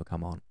 100% he'll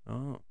come on.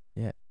 Oh.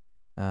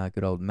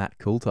 Good old Matt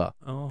Coulter,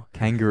 Oh.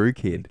 Kangaroo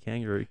Kid.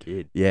 Kangaroo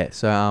Kid. Yeah,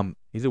 so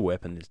He's a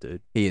weapon. This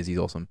dude. he's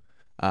awesome.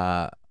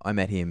 I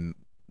met him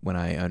when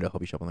I owned a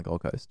hobby shop on the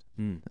Gold Coast.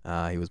 Hmm.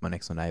 He was my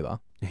next door neighbour.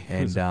 He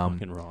And, was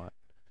fucking right.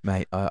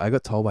 Mate, I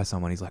got told by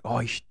someone, he's like, oh,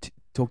 you should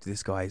talk to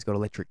this guy. He's got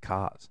electric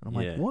cars. And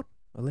I'm Yeah. like, what?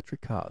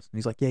 Electric cars? And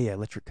he's like, yeah,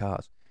 electric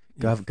cars.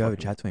 Go Yeah, have a fucking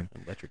chat to him.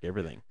 Electric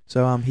everything.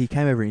 So he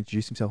came over and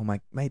introduced himself. I'm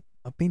like, mate,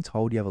 I've been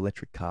told you have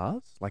electric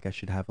cars. Like, I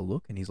should have a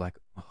look. And he's like,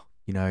 oh,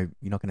 you know,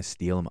 you're not going to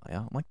steal them, are you?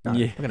 I'm like, no,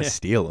 Yeah. I'm not going to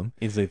steal them.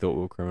 Instantly thought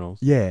we were criminals.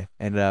 Yeah.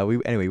 And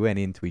we went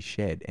into his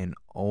shed, and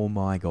oh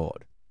my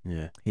God,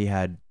 Yeah. he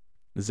had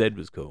The Z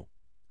was cool.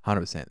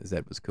 100%. The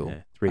Z was cool.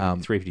 Yeah.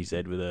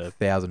 350Z with a.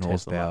 1,000 Tesla,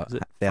 horsepower, is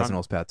it 1,000 front?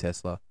 horsepower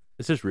Tesla.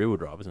 It's just rear wheel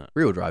drive, isn't it?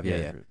 Rear drive, yeah.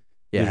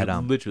 Yeah, It's it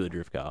had, literally a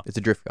drift car. it's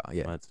a drift car,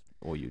 yeah. That's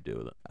all you do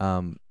with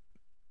it.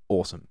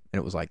 Awesome. And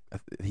it was like,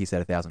 he said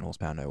 1,000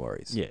 horsepower, no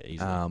worries. Yeah,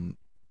 easily.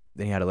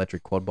 Then he had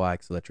electric quad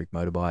bikes, electric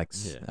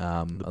motorbikes,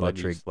 The electric.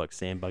 buggies, like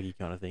sand buggy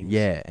kind of things.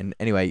 Yeah, and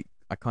anyway,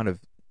 I kind of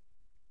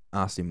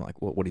asked him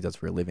like what he does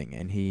for a living,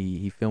 and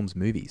he films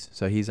movies.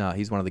 So he's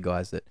one of the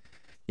guys that,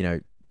 you know,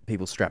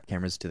 people strap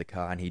cameras to the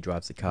car, and he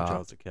drives the He car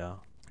drives a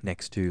car.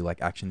 next to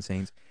like action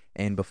scenes.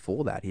 And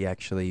before that, he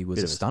actually was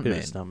a Bit of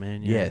stuntman. stuntman,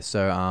 Yeah.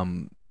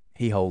 So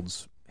he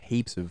holds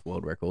heaps of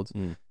world records.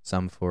 Mm.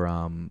 Some for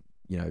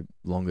you know,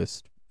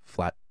 longest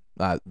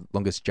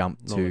jump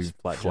Longest to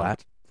flat jump.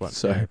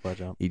 So yeah, flat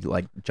jump. he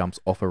like jumps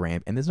off a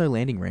ramp, and there's no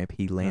landing ramp.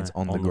 He lands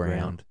No, on the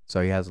ground.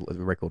 So he has a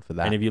record for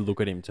that. And if you look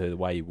at him too, the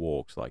way he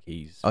walks, like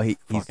he's He's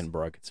fucking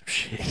broken some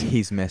shit.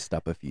 he's messed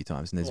up a few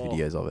times, and there's Oh.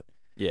 videos of it.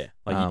 Yeah,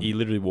 like Um, he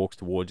literally walks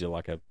towards you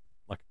like a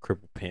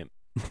crippled pimp.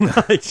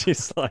 It's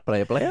just like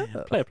Player. player.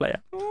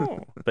 Oh.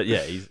 But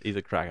yeah, he's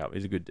a crack up.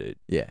 He's a good dude.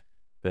 Yeah.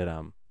 But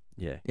yeah.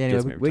 Yeah. gets Anyway, me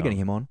every we're time. getting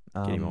him on.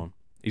 Get him on.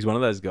 He's one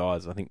of those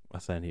guys. I think I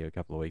was saying here a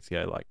couple of weeks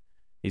ago. Like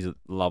he's a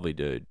lovely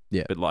dude.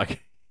 Yeah. But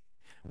like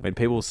when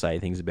people say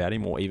things about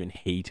him, or even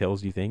he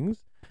tells you things,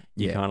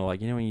 you Yeah. kind of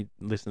like, you know, when you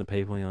listen to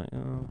people, and you're like,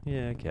 oh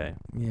yeah, okay,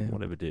 Yeah.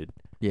 whatever, dude.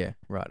 Yeah.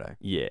 Righto.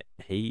 Yeah,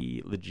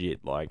 he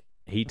legit, like,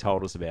 he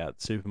told us about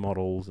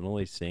supermodels and all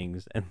these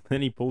things, and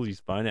then he pulls his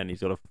phone out and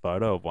he's got a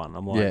photo of one.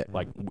 I'm like, Yeah.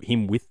 like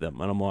him with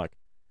them, and I'm like,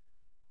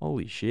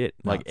 holy shit!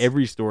 Like Nuts.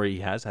 every story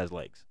he has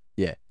legs.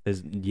 Yeah.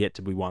 There's yet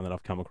to be one that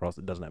I've come across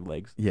that doesn't have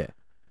legs. Yeah.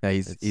 No,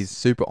 he's It's-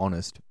 super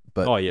honest,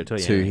 but Oh, yeah, tell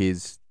you to anything.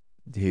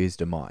 his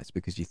demise,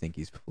 because you think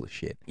he's full of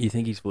shit. You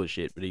think he's full of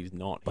shit, but he's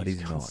not. But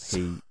he's done not.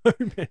 so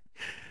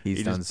He's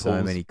He done just so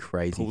pulls- many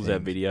crazy pulls things.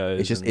 out videos.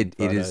 It's just and it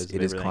photos is of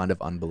everything. kind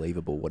of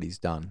unbelievable what he's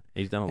done,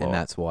 He's done a lot, and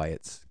that's why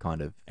it's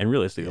kind of and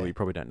realistically, yeah. we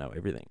probably don't know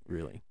everything.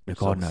 Really, Oh, It's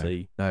God,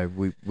 obviously- no.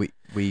 We've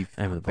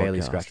Aim of the barely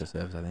podcast. scratched the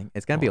surface. I think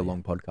it's going to be Oh, a yeah.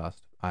 long podcast.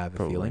 I have a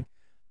Probably.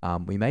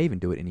 feeling. We may even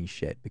do it in his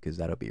shed, because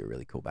that'll be a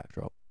really cool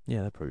backdrop. Yeah,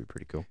 that'd probably be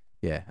pretty cool.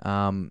 Yeah.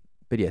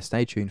 But yeah,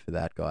 stay tuned for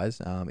that, guys.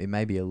 It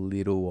may be a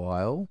little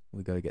while.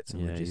 We got to get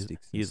some Yeah,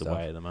 logistics. and He's stuff.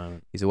 away at the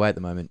moment. He's away at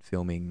the moment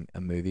filming a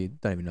movie.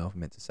 Don't even know if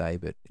I'm meant to say,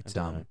 but it's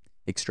don't know.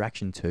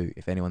 Extraction 2.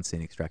 If anyone's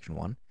seen Extraction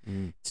 1,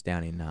 Mm. it's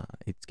down in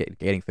it's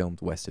getting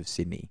filmed west of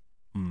Sydney.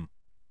 Mm.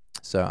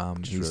 So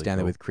Which is he's really down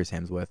there cool. with Chris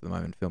Hemsworth at the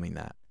moment filming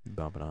that.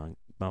 Bumping,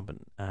 what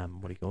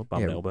do you call it?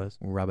 Bumping Yeah, elbows.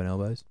 Rubbing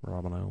elbows.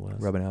 Rubbing elbows.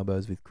 Rubbing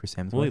elbows with Chris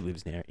Hemsworth. Well, he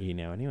lives here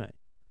now anyway.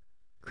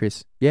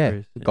 Chris. Yeah.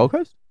 Chris, yeah. Gold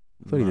Coast?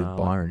 I thought he did Like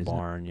Byron, isn't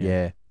Byron, it?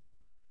 yeah.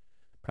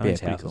 Apparently his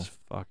pretty house cool. is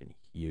fucking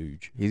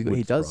huge. He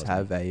Wouldn't does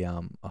surprise me.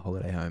 have a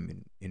holiday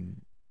home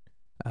in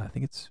I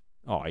think it's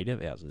Oh, he'd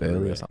have houses Burley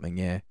everywhere. or something.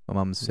 Yeah, my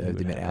mum served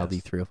would him at have Aldi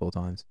house. 3 or 4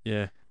 times.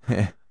 Yeah.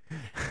 Yeah.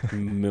 $1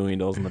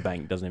 million in the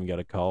bank, doesn't even go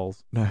to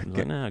Coles. No, He's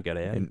like, no, go to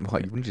Aldi. and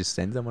like, you wouldn't just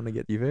send someone to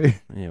get you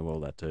food? Yeah, well,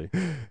 that too.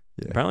 Yeah.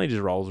 Apparently he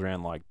just rolls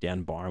around like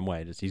down Byron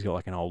Way. He's got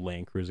like an old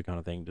Land Cruiser kind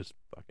of thing, just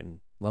fucking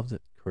Loves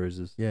it.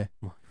 cruises. Yeah.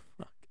 I'm like,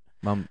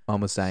 fuck.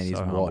 Mum was saying his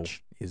So humble.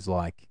 watch is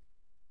like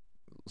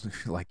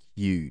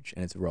huge,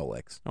 and it's a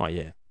Rolex. Oh,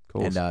 yeah. Of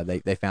course. And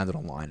they found it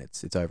online.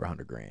 It's over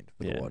 $100,000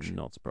 for yeah, the watch.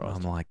 not And surprised.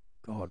 I'm like,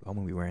 God, I'm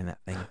gonna be wearing that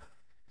thing.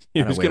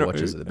 Yeah, I don't wear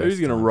watches at the who's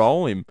best gonna times.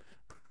 roll him?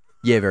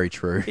 Yeah, very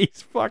true.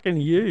 He's fucking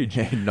huge.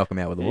 Yeah, knock him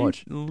out with a He'd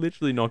watch.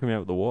 literally knock him out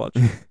with the watch.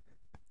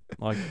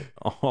 Like,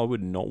 I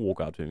would not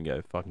walk up to him and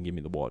go, fucking give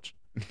me the watch.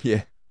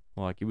 Yeah.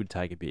 Like, it would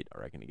take a bit,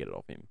 I reckon, to get it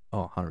off him.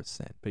 Oh,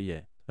 100%. But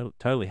yeah,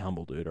 totally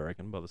humble dude, I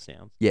reckon, by the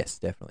sounds. Yes,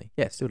 definitely.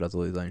 Yeah, still does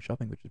all his own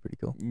shopping, which is pretty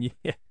cool.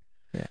 Yeah.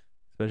 Yeah.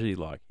 Especially,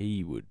 like,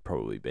 he would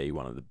probably be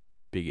one of the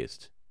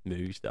biggest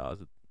movie stars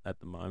at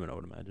the moment, I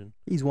would imagine.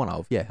 He's one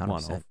of, yeah, 100%.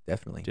 One of.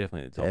 Definitely.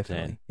 Definitely the top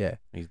Definitely. 10. Yeah.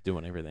 He's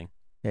doing everything.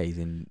 Yeah, he's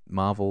in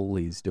Marvel.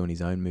 He's doing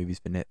his own movies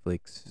for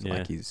Netflix. Yeah.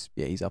 Like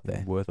he's up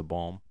there. Worth a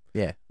bomb.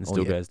 Yeah. and Oh,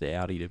 still yeah. goes to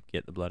Audi to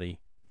get the bloody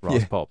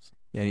rice Yeah. pops.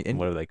 Yeah, and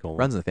Whatever they call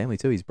runs them. in the family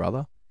too. His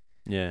brother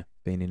Yeah.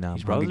 been in His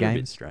Hunger brother's a bit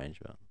Games. strange,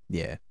 but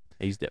Yeah.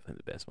 he's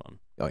definitely the best one.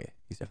 Oh yeah,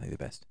 he's definitely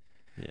the best.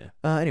 Yeah.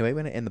 Anyway,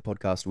 we're gonna end the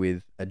podcast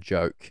with a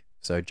joke.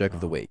 So joke of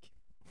the Oh. week.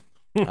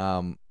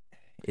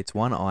 It's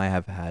one I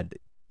have had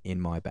in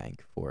my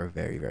bank for a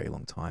very, very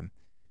long time.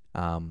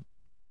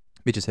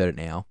 Mitch has heard it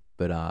now,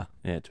 but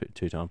Yeah,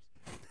 two times.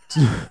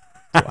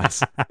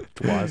 twice.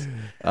 Twice.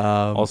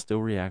 I'll still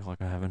react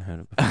like I haven't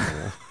heard it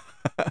before.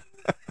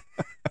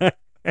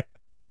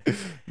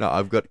 No,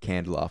 I've got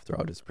canned laughter.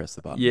 I'll just press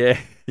the button. Yeah.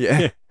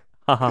 Yeah.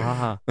 Ha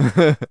ha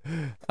ha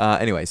ha.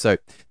 Anyway, so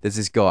there's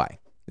this guy.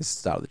 This is the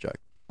start of the joke.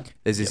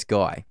 There's this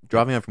guy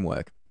driving home from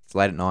work. It's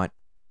late at night.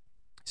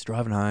 He's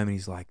driving home and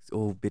he's like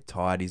all a bit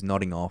tired. He's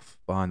nodding off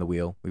behind the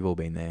wheel. We've all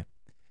been there.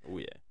 Oh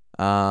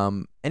yeah.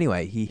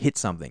 Anyway, he hits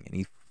something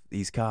and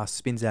his car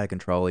spins out of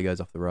control. He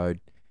goes off the road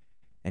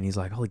and he's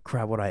like, "Holy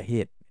crap, what I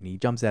hit!" And he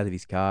jumps out of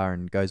his car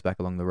and goes back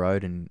along the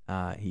road and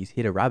he's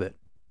hit a rabbit.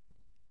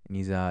 And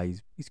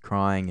he's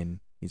crying and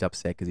he's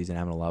upset because he's an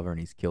animal lover and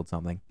he's killed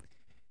something.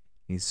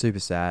 He's super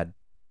sad.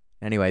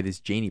 Anyway, this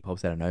genie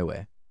pops out of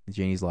nowhere. The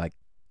genie's like,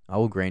 "I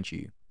will grant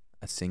you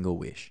a single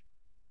wish."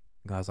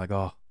 The guy's like,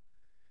 "Oh."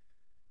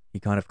 He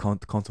kind of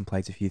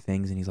contemplates a few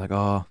things and he's like,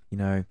 "Oh, you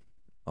know,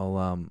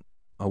 I'll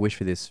wish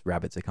for this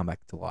rabbit to come back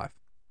to life."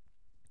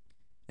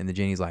 And the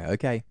genie's like,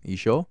 "Okay, are you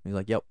sure?" He's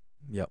like, Yep.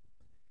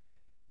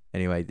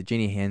 Anyway, the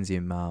genie hands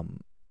him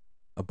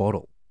a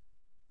bottle,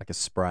 like a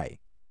spray.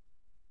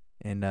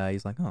 And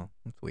he's like, "Oh,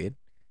 that's weird."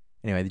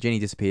 Anyway, the genie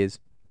disappears.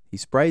 He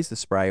sprays the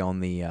spray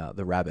on the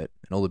rabbit,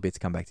 and all the bits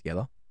come back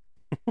together.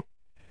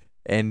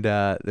 And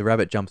the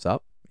rabbit jumps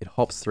up. It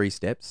hops 3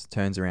 steps,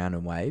 turns around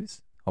and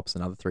waves. Hops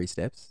another 3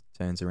 steps,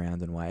 turns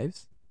around and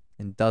waves.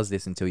 And does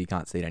this until you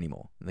can't see it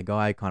anymore. And the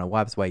guy kind of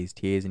wipes away his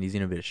tears, and he's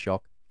in a bit of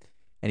shock.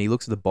 And he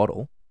looks at the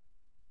bottle,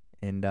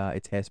 and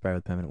it's hairspray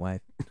with permanent wave.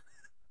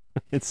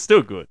 It's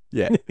still good.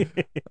 Yeah,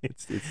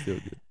 it's still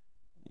good.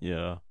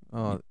 Yeah.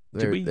 Oh,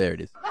 Did we- there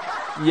it is.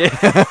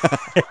 Yeah.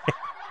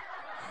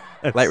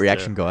 Late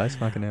reaction, guys.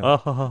 Fucking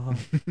hell. Oh.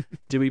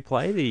 Did we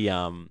play the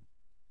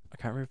I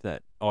can't remember if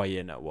that. Oh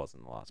yeah, no, it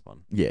wasn't the last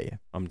one. Yeah.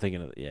 I'm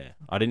thinking of yeah.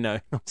 I didn't know.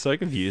 I'm so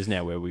confused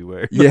now where we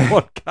were. In Yeah.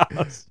 The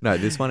podcast. No,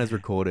 this one is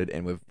recorded,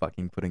 and we're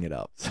fucking putting it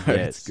up. So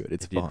it's good.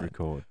 It's it did fine.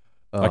 record.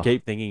 Oh. I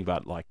keep thinking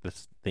about like the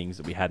things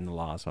that we had in the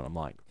last one. I'm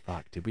like,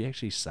 fuck, did we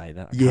actually say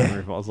that? I Yeah. can't remember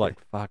if I was like,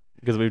 fuck,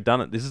 because we've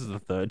done it. This is the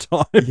 3rd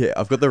time. Yeah,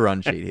 I've got the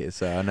run sheet here,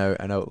 so I know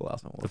what the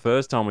last one The was.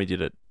 first time we did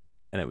it,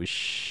 and it was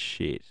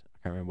shit. I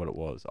can't remember what it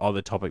was. Oh,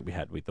 the topic we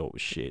had we thought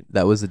was shit.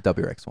 That was the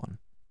WX one,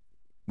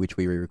 which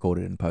we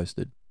re-recorded and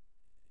posted.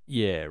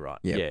 Yeah, right.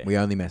 Yeah, Yeah. we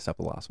only messed up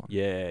the last one.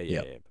 Yeah.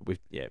 Yep.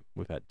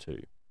 We've had 2.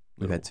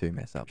 We've had 2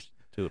 mess ups.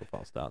 2 little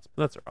false starts,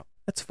 but that's all right.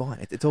 That's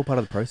fine. It's all part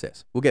of the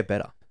process. We'll get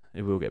better.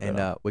 It will get better.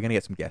 And we're going to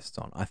get some guests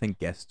on. I think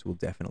guests will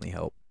definitely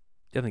help.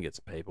 Definitely get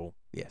some people,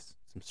 Yes.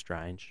 some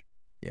strange.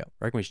 Yeah.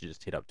 I reckon we should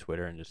just hit up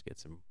Twitter and just get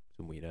some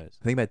weirdos.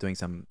 I think about doing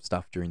some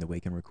stuff during the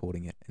week and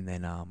recording it and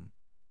then Oh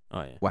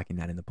yeah. whacking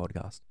that in the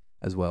podcast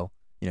as well.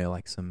 You know,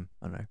 like some,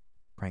 I don't know,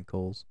 prank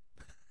calls.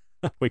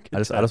 we could I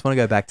just want to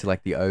go back to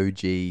like the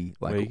OG,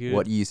 like we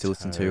what could you used to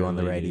listen to on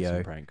the totally do some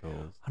radio. prank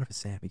calls.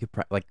 100%. We could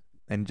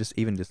and just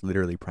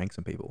literally prank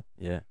some people.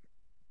 Yeah. That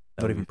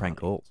Not would even be prank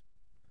funny. calls.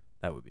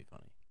 That would be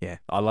funny. Yeah.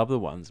 I love the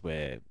ones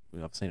where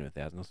I've seen it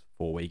 1,000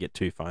 before, where you get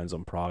 2 phones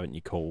on private and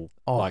you call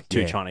Oh, like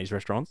 2 yeah. Chinese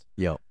restaurants.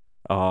 Yep.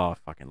 Oh, I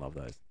fucking love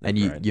those. They're And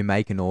great. you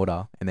make an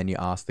order and then you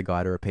ask the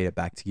guy to repeat it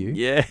back to you.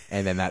 yeah.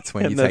 And then that's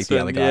when And you take that's the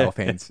when- other guy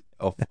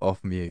yeah.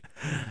 off mute.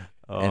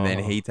 And then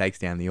Oh, he takes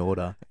down the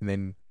order and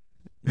then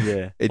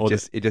yeah. it Or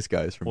the- just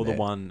goes from Or there. the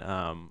one,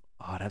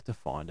 I'd have to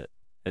find it.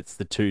 It's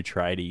the 2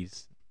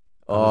 tradies.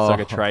 Oh. It's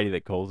like a tradie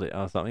that calls it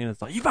or something, and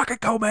it's like, "You fucking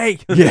call me!"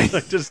 Yeah.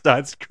 They just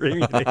start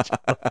screaming at each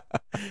other.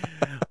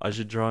 I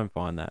should try and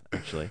find that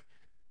actually.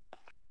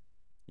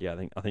 Yeah,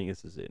 I think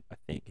this is it. I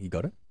think. You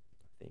got it?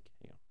 Hang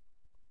on.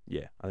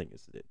 Yeah, I think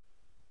this is it.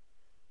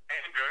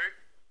 Andrew?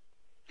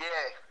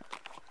 Yeah.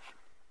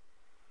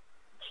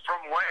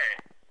 From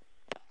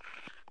where?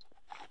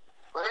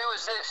 Well, who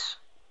is this?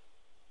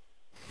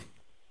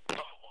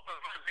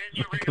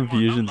 The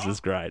confusion's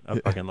just great. I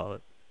fucking love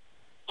it.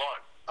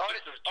 Like, I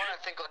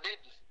don't think I did.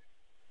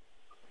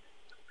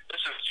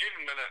 this is Jim,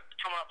 and it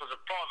come up as a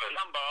private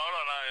number. I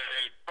don't know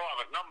a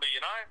private number,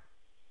 you know?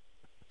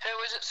 Who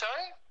is it,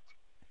 sorry?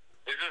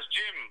 Is this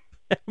Jim?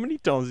 How many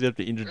times do you have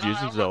to introduce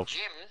no, himself? I'm not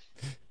Jim.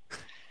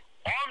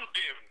 I'm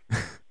Jim.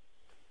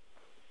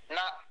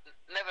 Nah,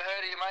 never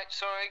heard of you, mate.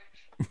 Sorry.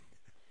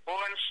 Well,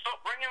 then stop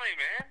ringing me,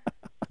 man.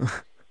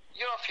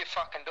 You're off your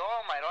fucking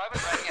dial, mate. I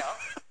haven't rang you.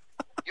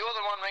 You're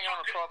the one ringing on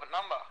a private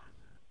number.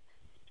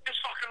 Just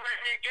fucking ring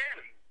me again.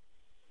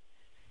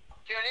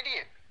 You're an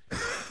idiot.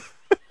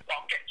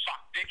 Well, get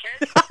fucked,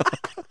 dickhead.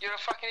 You're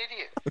a fucking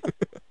idiot.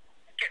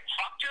 Get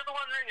fucked. You're the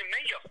one ringing me,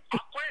 you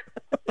fuckwit.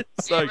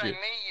 So you good. rang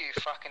me, you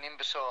fucking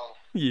imbecile.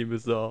 You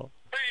bizarre.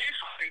 Who you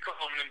fucking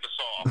call an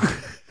imbecile?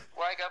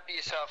 Wake up to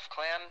yourself,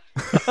 clown.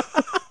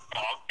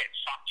 Oh, get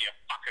fucked, you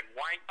fucking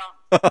wanker.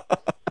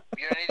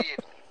 You're an idiot.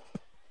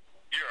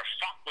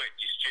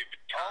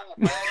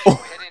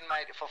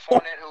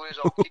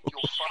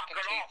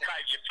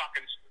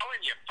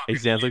 you fucking He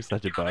sounds like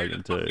stupid such a cunt. Who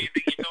bogan the fuck too. do you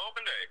think you're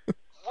talking to?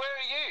 Where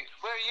are you?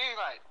 Where are you,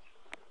 mate?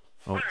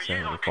 Oh, Where are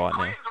sounds you? like a I'm in fight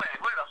now. Queensland.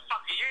 Where the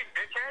fuck are you,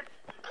 dickhead?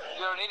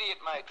 You're an idiot,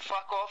 mate.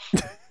 Fuck off.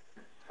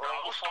 Or I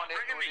will stop find out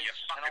ringing who me, it you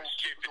is, and I fucking will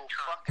stupid will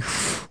cunt.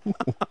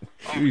 fucking.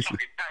 I'll Jesus.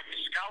 fucking take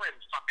your skull in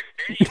fucking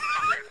there, you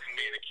fucking from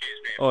being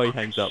accused me of Oh, he fucking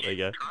hangs up. There you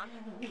go.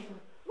 shit,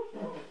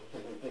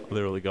 cunt.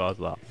 Literally, guys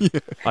laugh.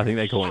 I think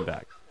they call him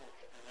back.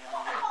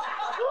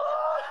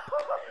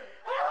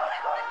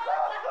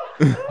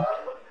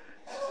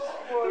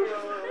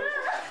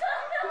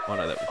 Oh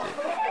no, that was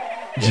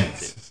it. Yeah,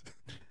 that's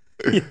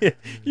it. Yeah,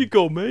 you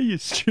call me, you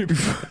stupid.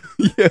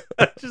 Yeah.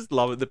 I just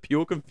love it. The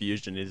pure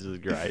confusion is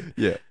just great.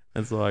 Yeah.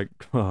 It's like,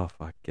 oh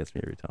fuck, gets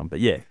me every time. But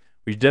yeah,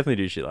 we should definitely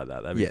do shit like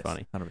that. That'd be Yes,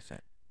 funny. 100%.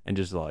 And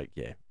just like,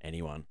 yeah,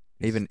 anyone.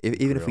 Even Just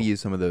if we grill.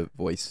 use some of the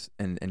voice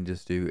and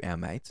just do our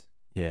mates,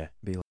 Yeah.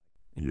 be like,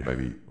 Yeah,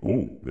 maybe.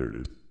 Oh, there it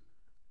is.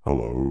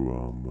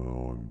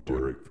 Hello, I'm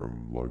Derek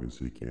from Logan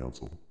City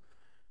Council.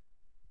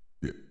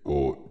 Yeah,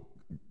 or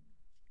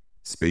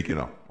speaking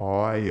of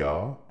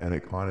higher, and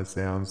it kind of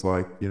sounds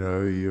like, you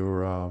know,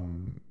 you're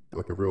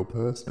like a real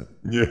person.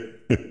 Yeah.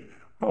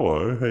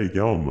 Hello, how you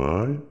going,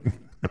 mate?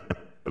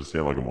 I just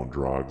sound like I'm on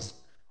drugs.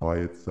 Hi,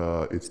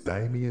 it's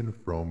Damien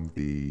from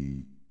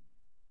the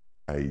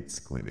AIDS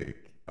clinic.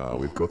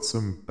 We've got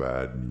some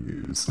bad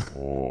news.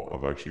 Oh,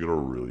 I've actually got a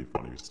really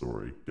funny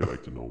story. Get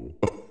back to normal.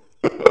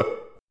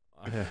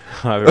 I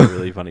have a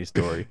really funny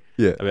story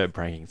Yeah. about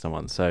pranking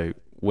someone. So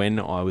when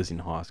I was in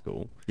high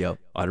school, Yep.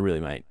 I had a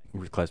really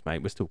close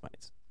mate. We're still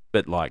mates.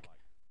 But like,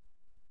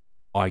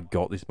 I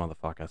got this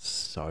motherfucker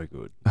so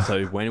good.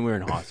 So when we were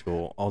in high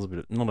school, I was a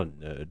bit, not a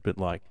nerd, but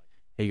like,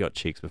 he got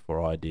chicks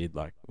before I did.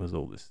 Like, it was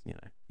all this, you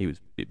know, he was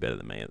a bit better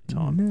than me at the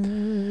time.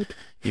 Nerd.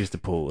 He used to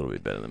pull a little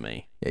bit better than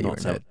me. Yeah, you're a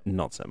nerd.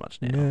 Not so much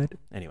now. Nerd.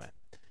 Anyway,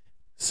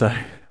 so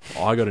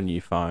I got a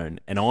new phone,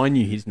 and I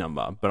knew his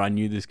number, but I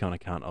knew this kind of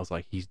cunt. I was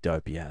like, he's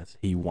dopey as.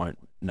 He won't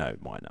know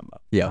my number.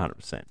 Yeah.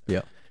 100%.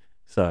 Yeah.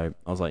 So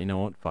I was like, you know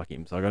what? Fuck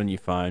him. So I got a new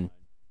phone.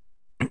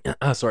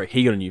 Sorry,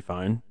 he got a new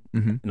phone.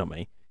 Mm-hmm. Not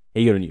me.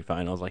 He got a new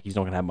phone. I was like, he's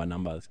not going to have my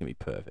number. It's going to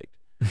be perfect.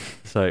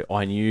 So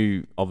I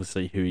knew,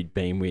 obviously, who he'd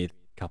been with,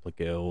 a couple of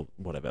girls,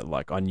 whatever.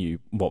 Like, I knew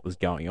what was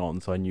going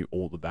on, so I knew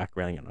all the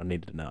background and I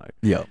needed to know.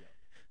 Yeah.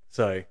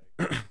 So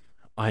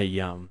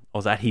I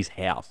was at his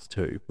house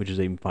too, which is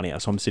even funnier.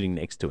 So I'm sitting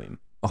next to him.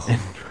 Oh.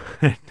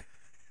 And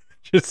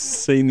just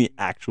seeing the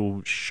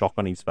actual shock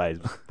on his face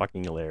was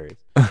fucking hilarious.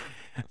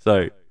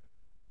 So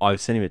I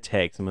sent him a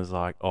text and was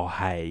like, oh,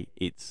 hey,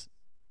 it's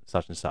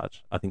such and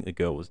such. I think the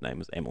girl's name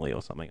was Emily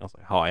or something. I was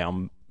like, hi,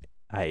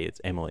 hey,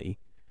 it's Emily.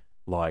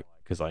 Like,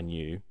 because I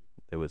knew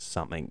there was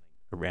something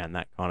around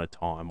that kind of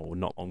time or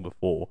not long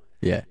before.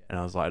 Yeah. And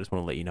I was like, I just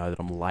want to let you know that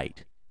I'm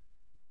late.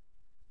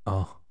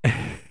 Oh.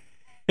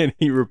 And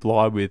he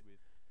replied with,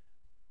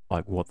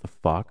 like, what the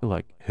fuck?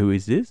 Like, who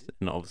is this?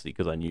 And obviously,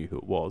 because I knew who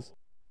it was,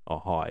 oh,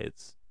 hi,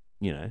 it's,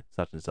 you know,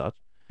 such and such.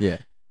 Yeah.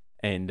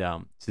 And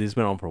so this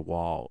went on for a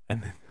while.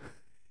 And then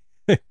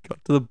it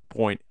got to the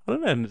point, I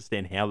don't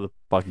understand how the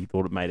fuck he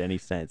thought it made any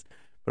sense.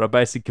 But I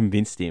basically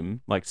convinced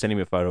him, like, sent him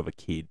a photo of a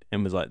kid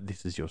and was like,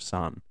 this is your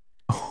son.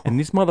 And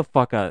this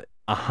motherfucker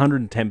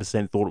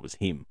 110% thought it was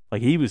him.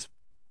 Like, he was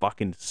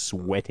fucking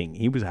sweating.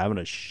 He was having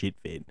a shit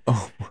fit.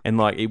 Oh. And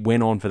like, it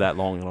went on for that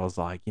long, and I was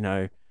like, you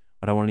know,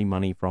 I don't want any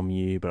money from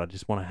you, but I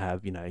just want to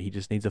have, you know, he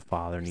just needs a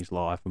father in his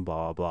life and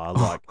blah, blah,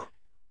 blah. Like,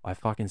 I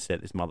fucking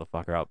set this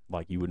motherfucker up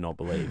like you would not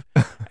believe.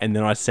 And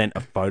then I sent a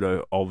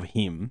photo of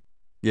him.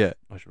 Yeah.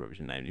 I should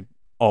probably name him.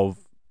 Of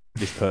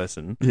this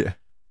person. Yeah.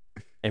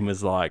 And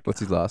was like, What's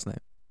his last name?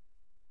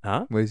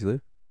 huh? Where does he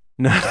live?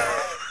 No.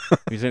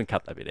 He's going to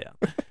cut that bit out.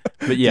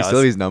 But Do yeah. you still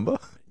have his number?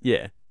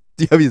 Yeah.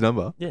 Do you have his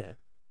number? Yeah.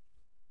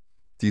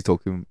 Do you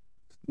talk to him?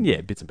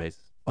 Yeah, bits and pieces.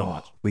 Not Oh,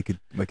 much. we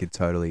could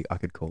totally. I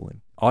could call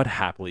him. I'd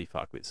happily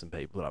fuck with some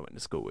people that I went to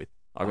school with.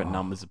 I got Oh.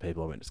 numbers of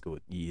people I went to school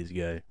with years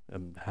ago.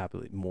 I'm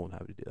more than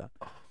happy to do that.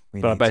 We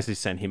But I need to- basically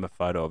sent him a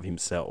photo of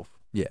himself.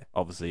 Yeah.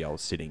 Obviously, I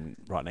was sitting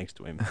right next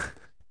to him,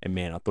 and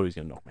man, I thought he was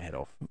gonna knock my head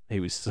off. He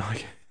was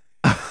like,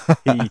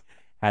 he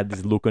had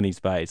this look on his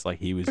face like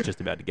he was just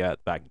about to go out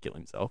the back and kill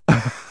himself.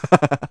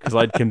 Because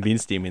I'd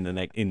convinced him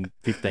in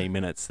 15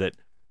 minutes that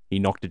he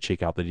knocked a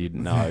chick up that he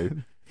didn't know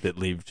that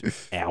lived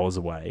hours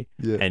away,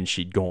 Yeah. and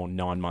she'd gone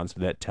 9 months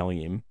without telling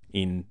him.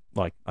 In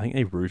like, I think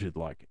they rooted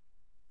like,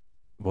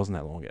 it wasn't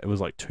that long ago. It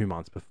was like 2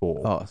 months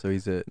before. Oh, so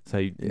he's a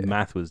So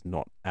math was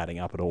not adding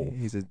up at all.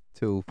 he's a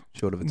tool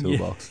short of a Yeah.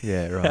 toolbox.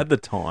 Yeah, right. At the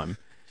time,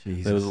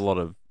 Jesus. there was a lot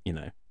of, you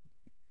know,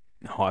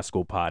 high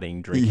school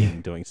partying,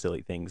 drinking, doing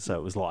silly things. So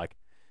it was like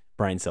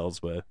brain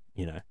cells were,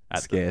 you know,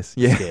 at Scarce.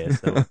 The, Yeah. scarce.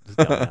 So, it was just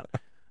going out.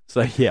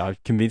 So yeah, I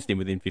convinced him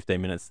within 15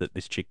 minutes that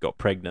this chick got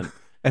pregnant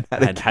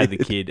and had the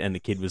kid, and the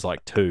kid was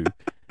like 2.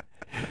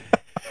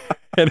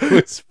 And it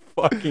was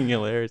fucking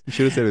hilarious. You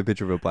should have sent a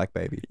picture of a black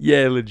baby.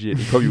 Yeah, legit.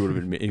 He probably would have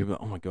admitted. He was like,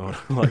 oh my god,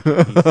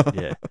 like,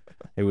 yeah,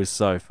 it was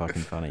so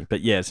fucking funny.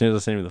 But yeah, as soon as I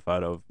sent him the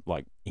photo of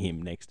like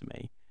him next to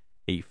me,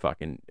 he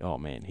fucking, oh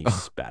man, he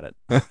spat it.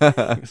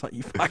 He was like,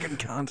 you fucking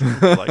cunt.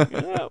 I was like,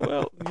 yeah,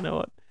 well, you know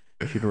what?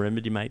 Should have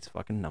remembered your mate's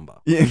fucking number.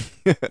 Yeah,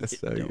 Yeah,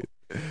 so dope.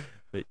 good.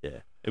 But yeah,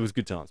 it was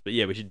good times. But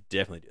yeah, we should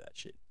definitely do that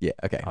shit. Yeah,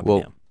 okay. I'll be Well,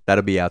 down.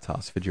 that'll be our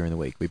task for during the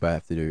week. We both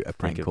have to do a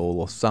prank of- call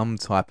or some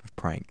type of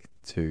prank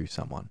to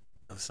someone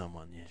Of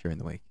someone, yeah. during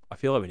the week. I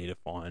feel like we need to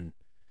find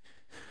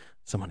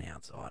someone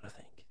outside, I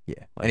think. Yeah.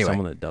 Like Anyway.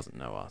 someone that doesn't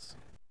know us.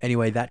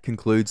 Anyway, that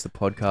concludes the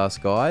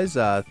podcast, guys.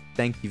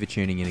 Thank you for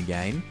tuning in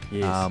again.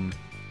 Yes.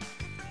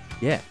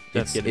 Yeah,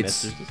 Don't forget to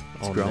message us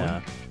on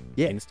growing.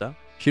 Yeah. Insta,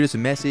 Shoot us a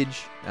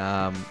message.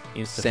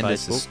 Insta, Send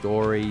us a Facebook,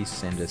 story.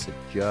 Send us a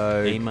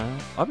joke. email.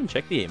 I haven't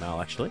checked the email,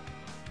 actually.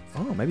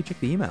 Oh, maybe check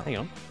the email. Hang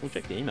on. We'll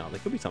check the email. There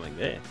could be something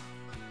there.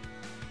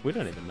 We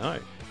don't even know.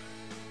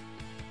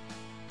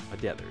 I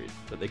doubt there is,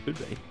 but there could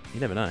be. You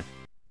never know.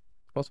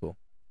 It's possible.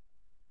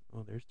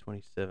 Oh, there's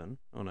 27.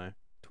 Oh, no.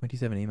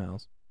 27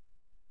 emails.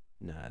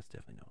 No, it's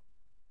definitely not.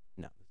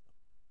 No, it's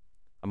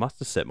not. I must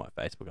have set my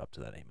Facebook up to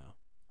that email.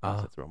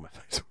 Ah. That's where all my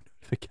Facebook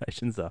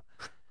notifications are.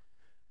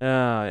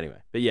 Anyway,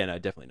 but yeah, no,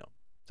 definitely not.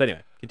 So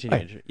anyway, continue.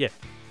 Okay. Yeah.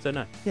 So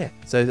no, Yeah.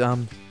 So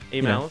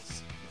email know,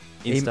 us,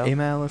 Insta,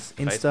 email us,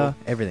 Insta, Facebook.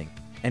 everything,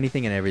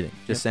 anything and everything.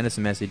 Just Yep. send us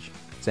a message.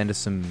 Send us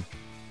some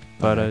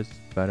photos,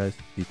 photos,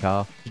 your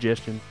car,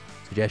 suggestions,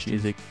 suggestions,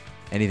 music,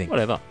 anything,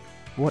 whatever.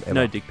 whatever.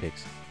 No dick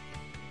pics.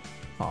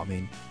 Oh, I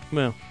mean,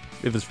 Well,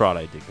 if it's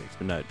Friday, dick pics,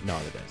 but no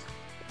other days.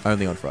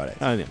 only on Fridays.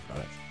 Only on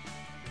Fridays.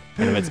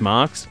 And if it's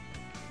Mark's,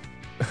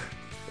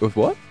 With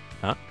what?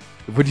 Huh?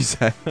 What'd you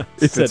say?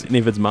 and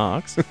if it's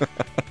Mark's,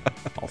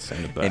 I'll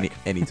send it back.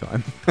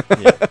 Anytime.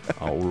 Yeah,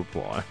 I'll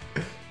reply.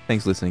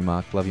 Thanks for listening,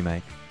 Mark. Love you,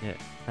 mate. Yeah.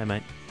 Hey,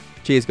 mate.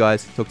 Cheers,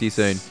 guys. Talk to you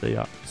soon. See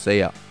ya. See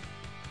ya.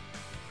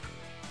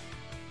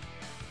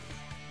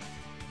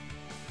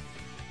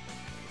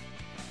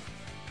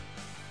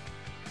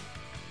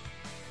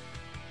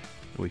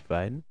 Are we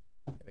fading?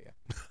 There we go.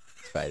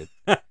 It's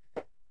faded.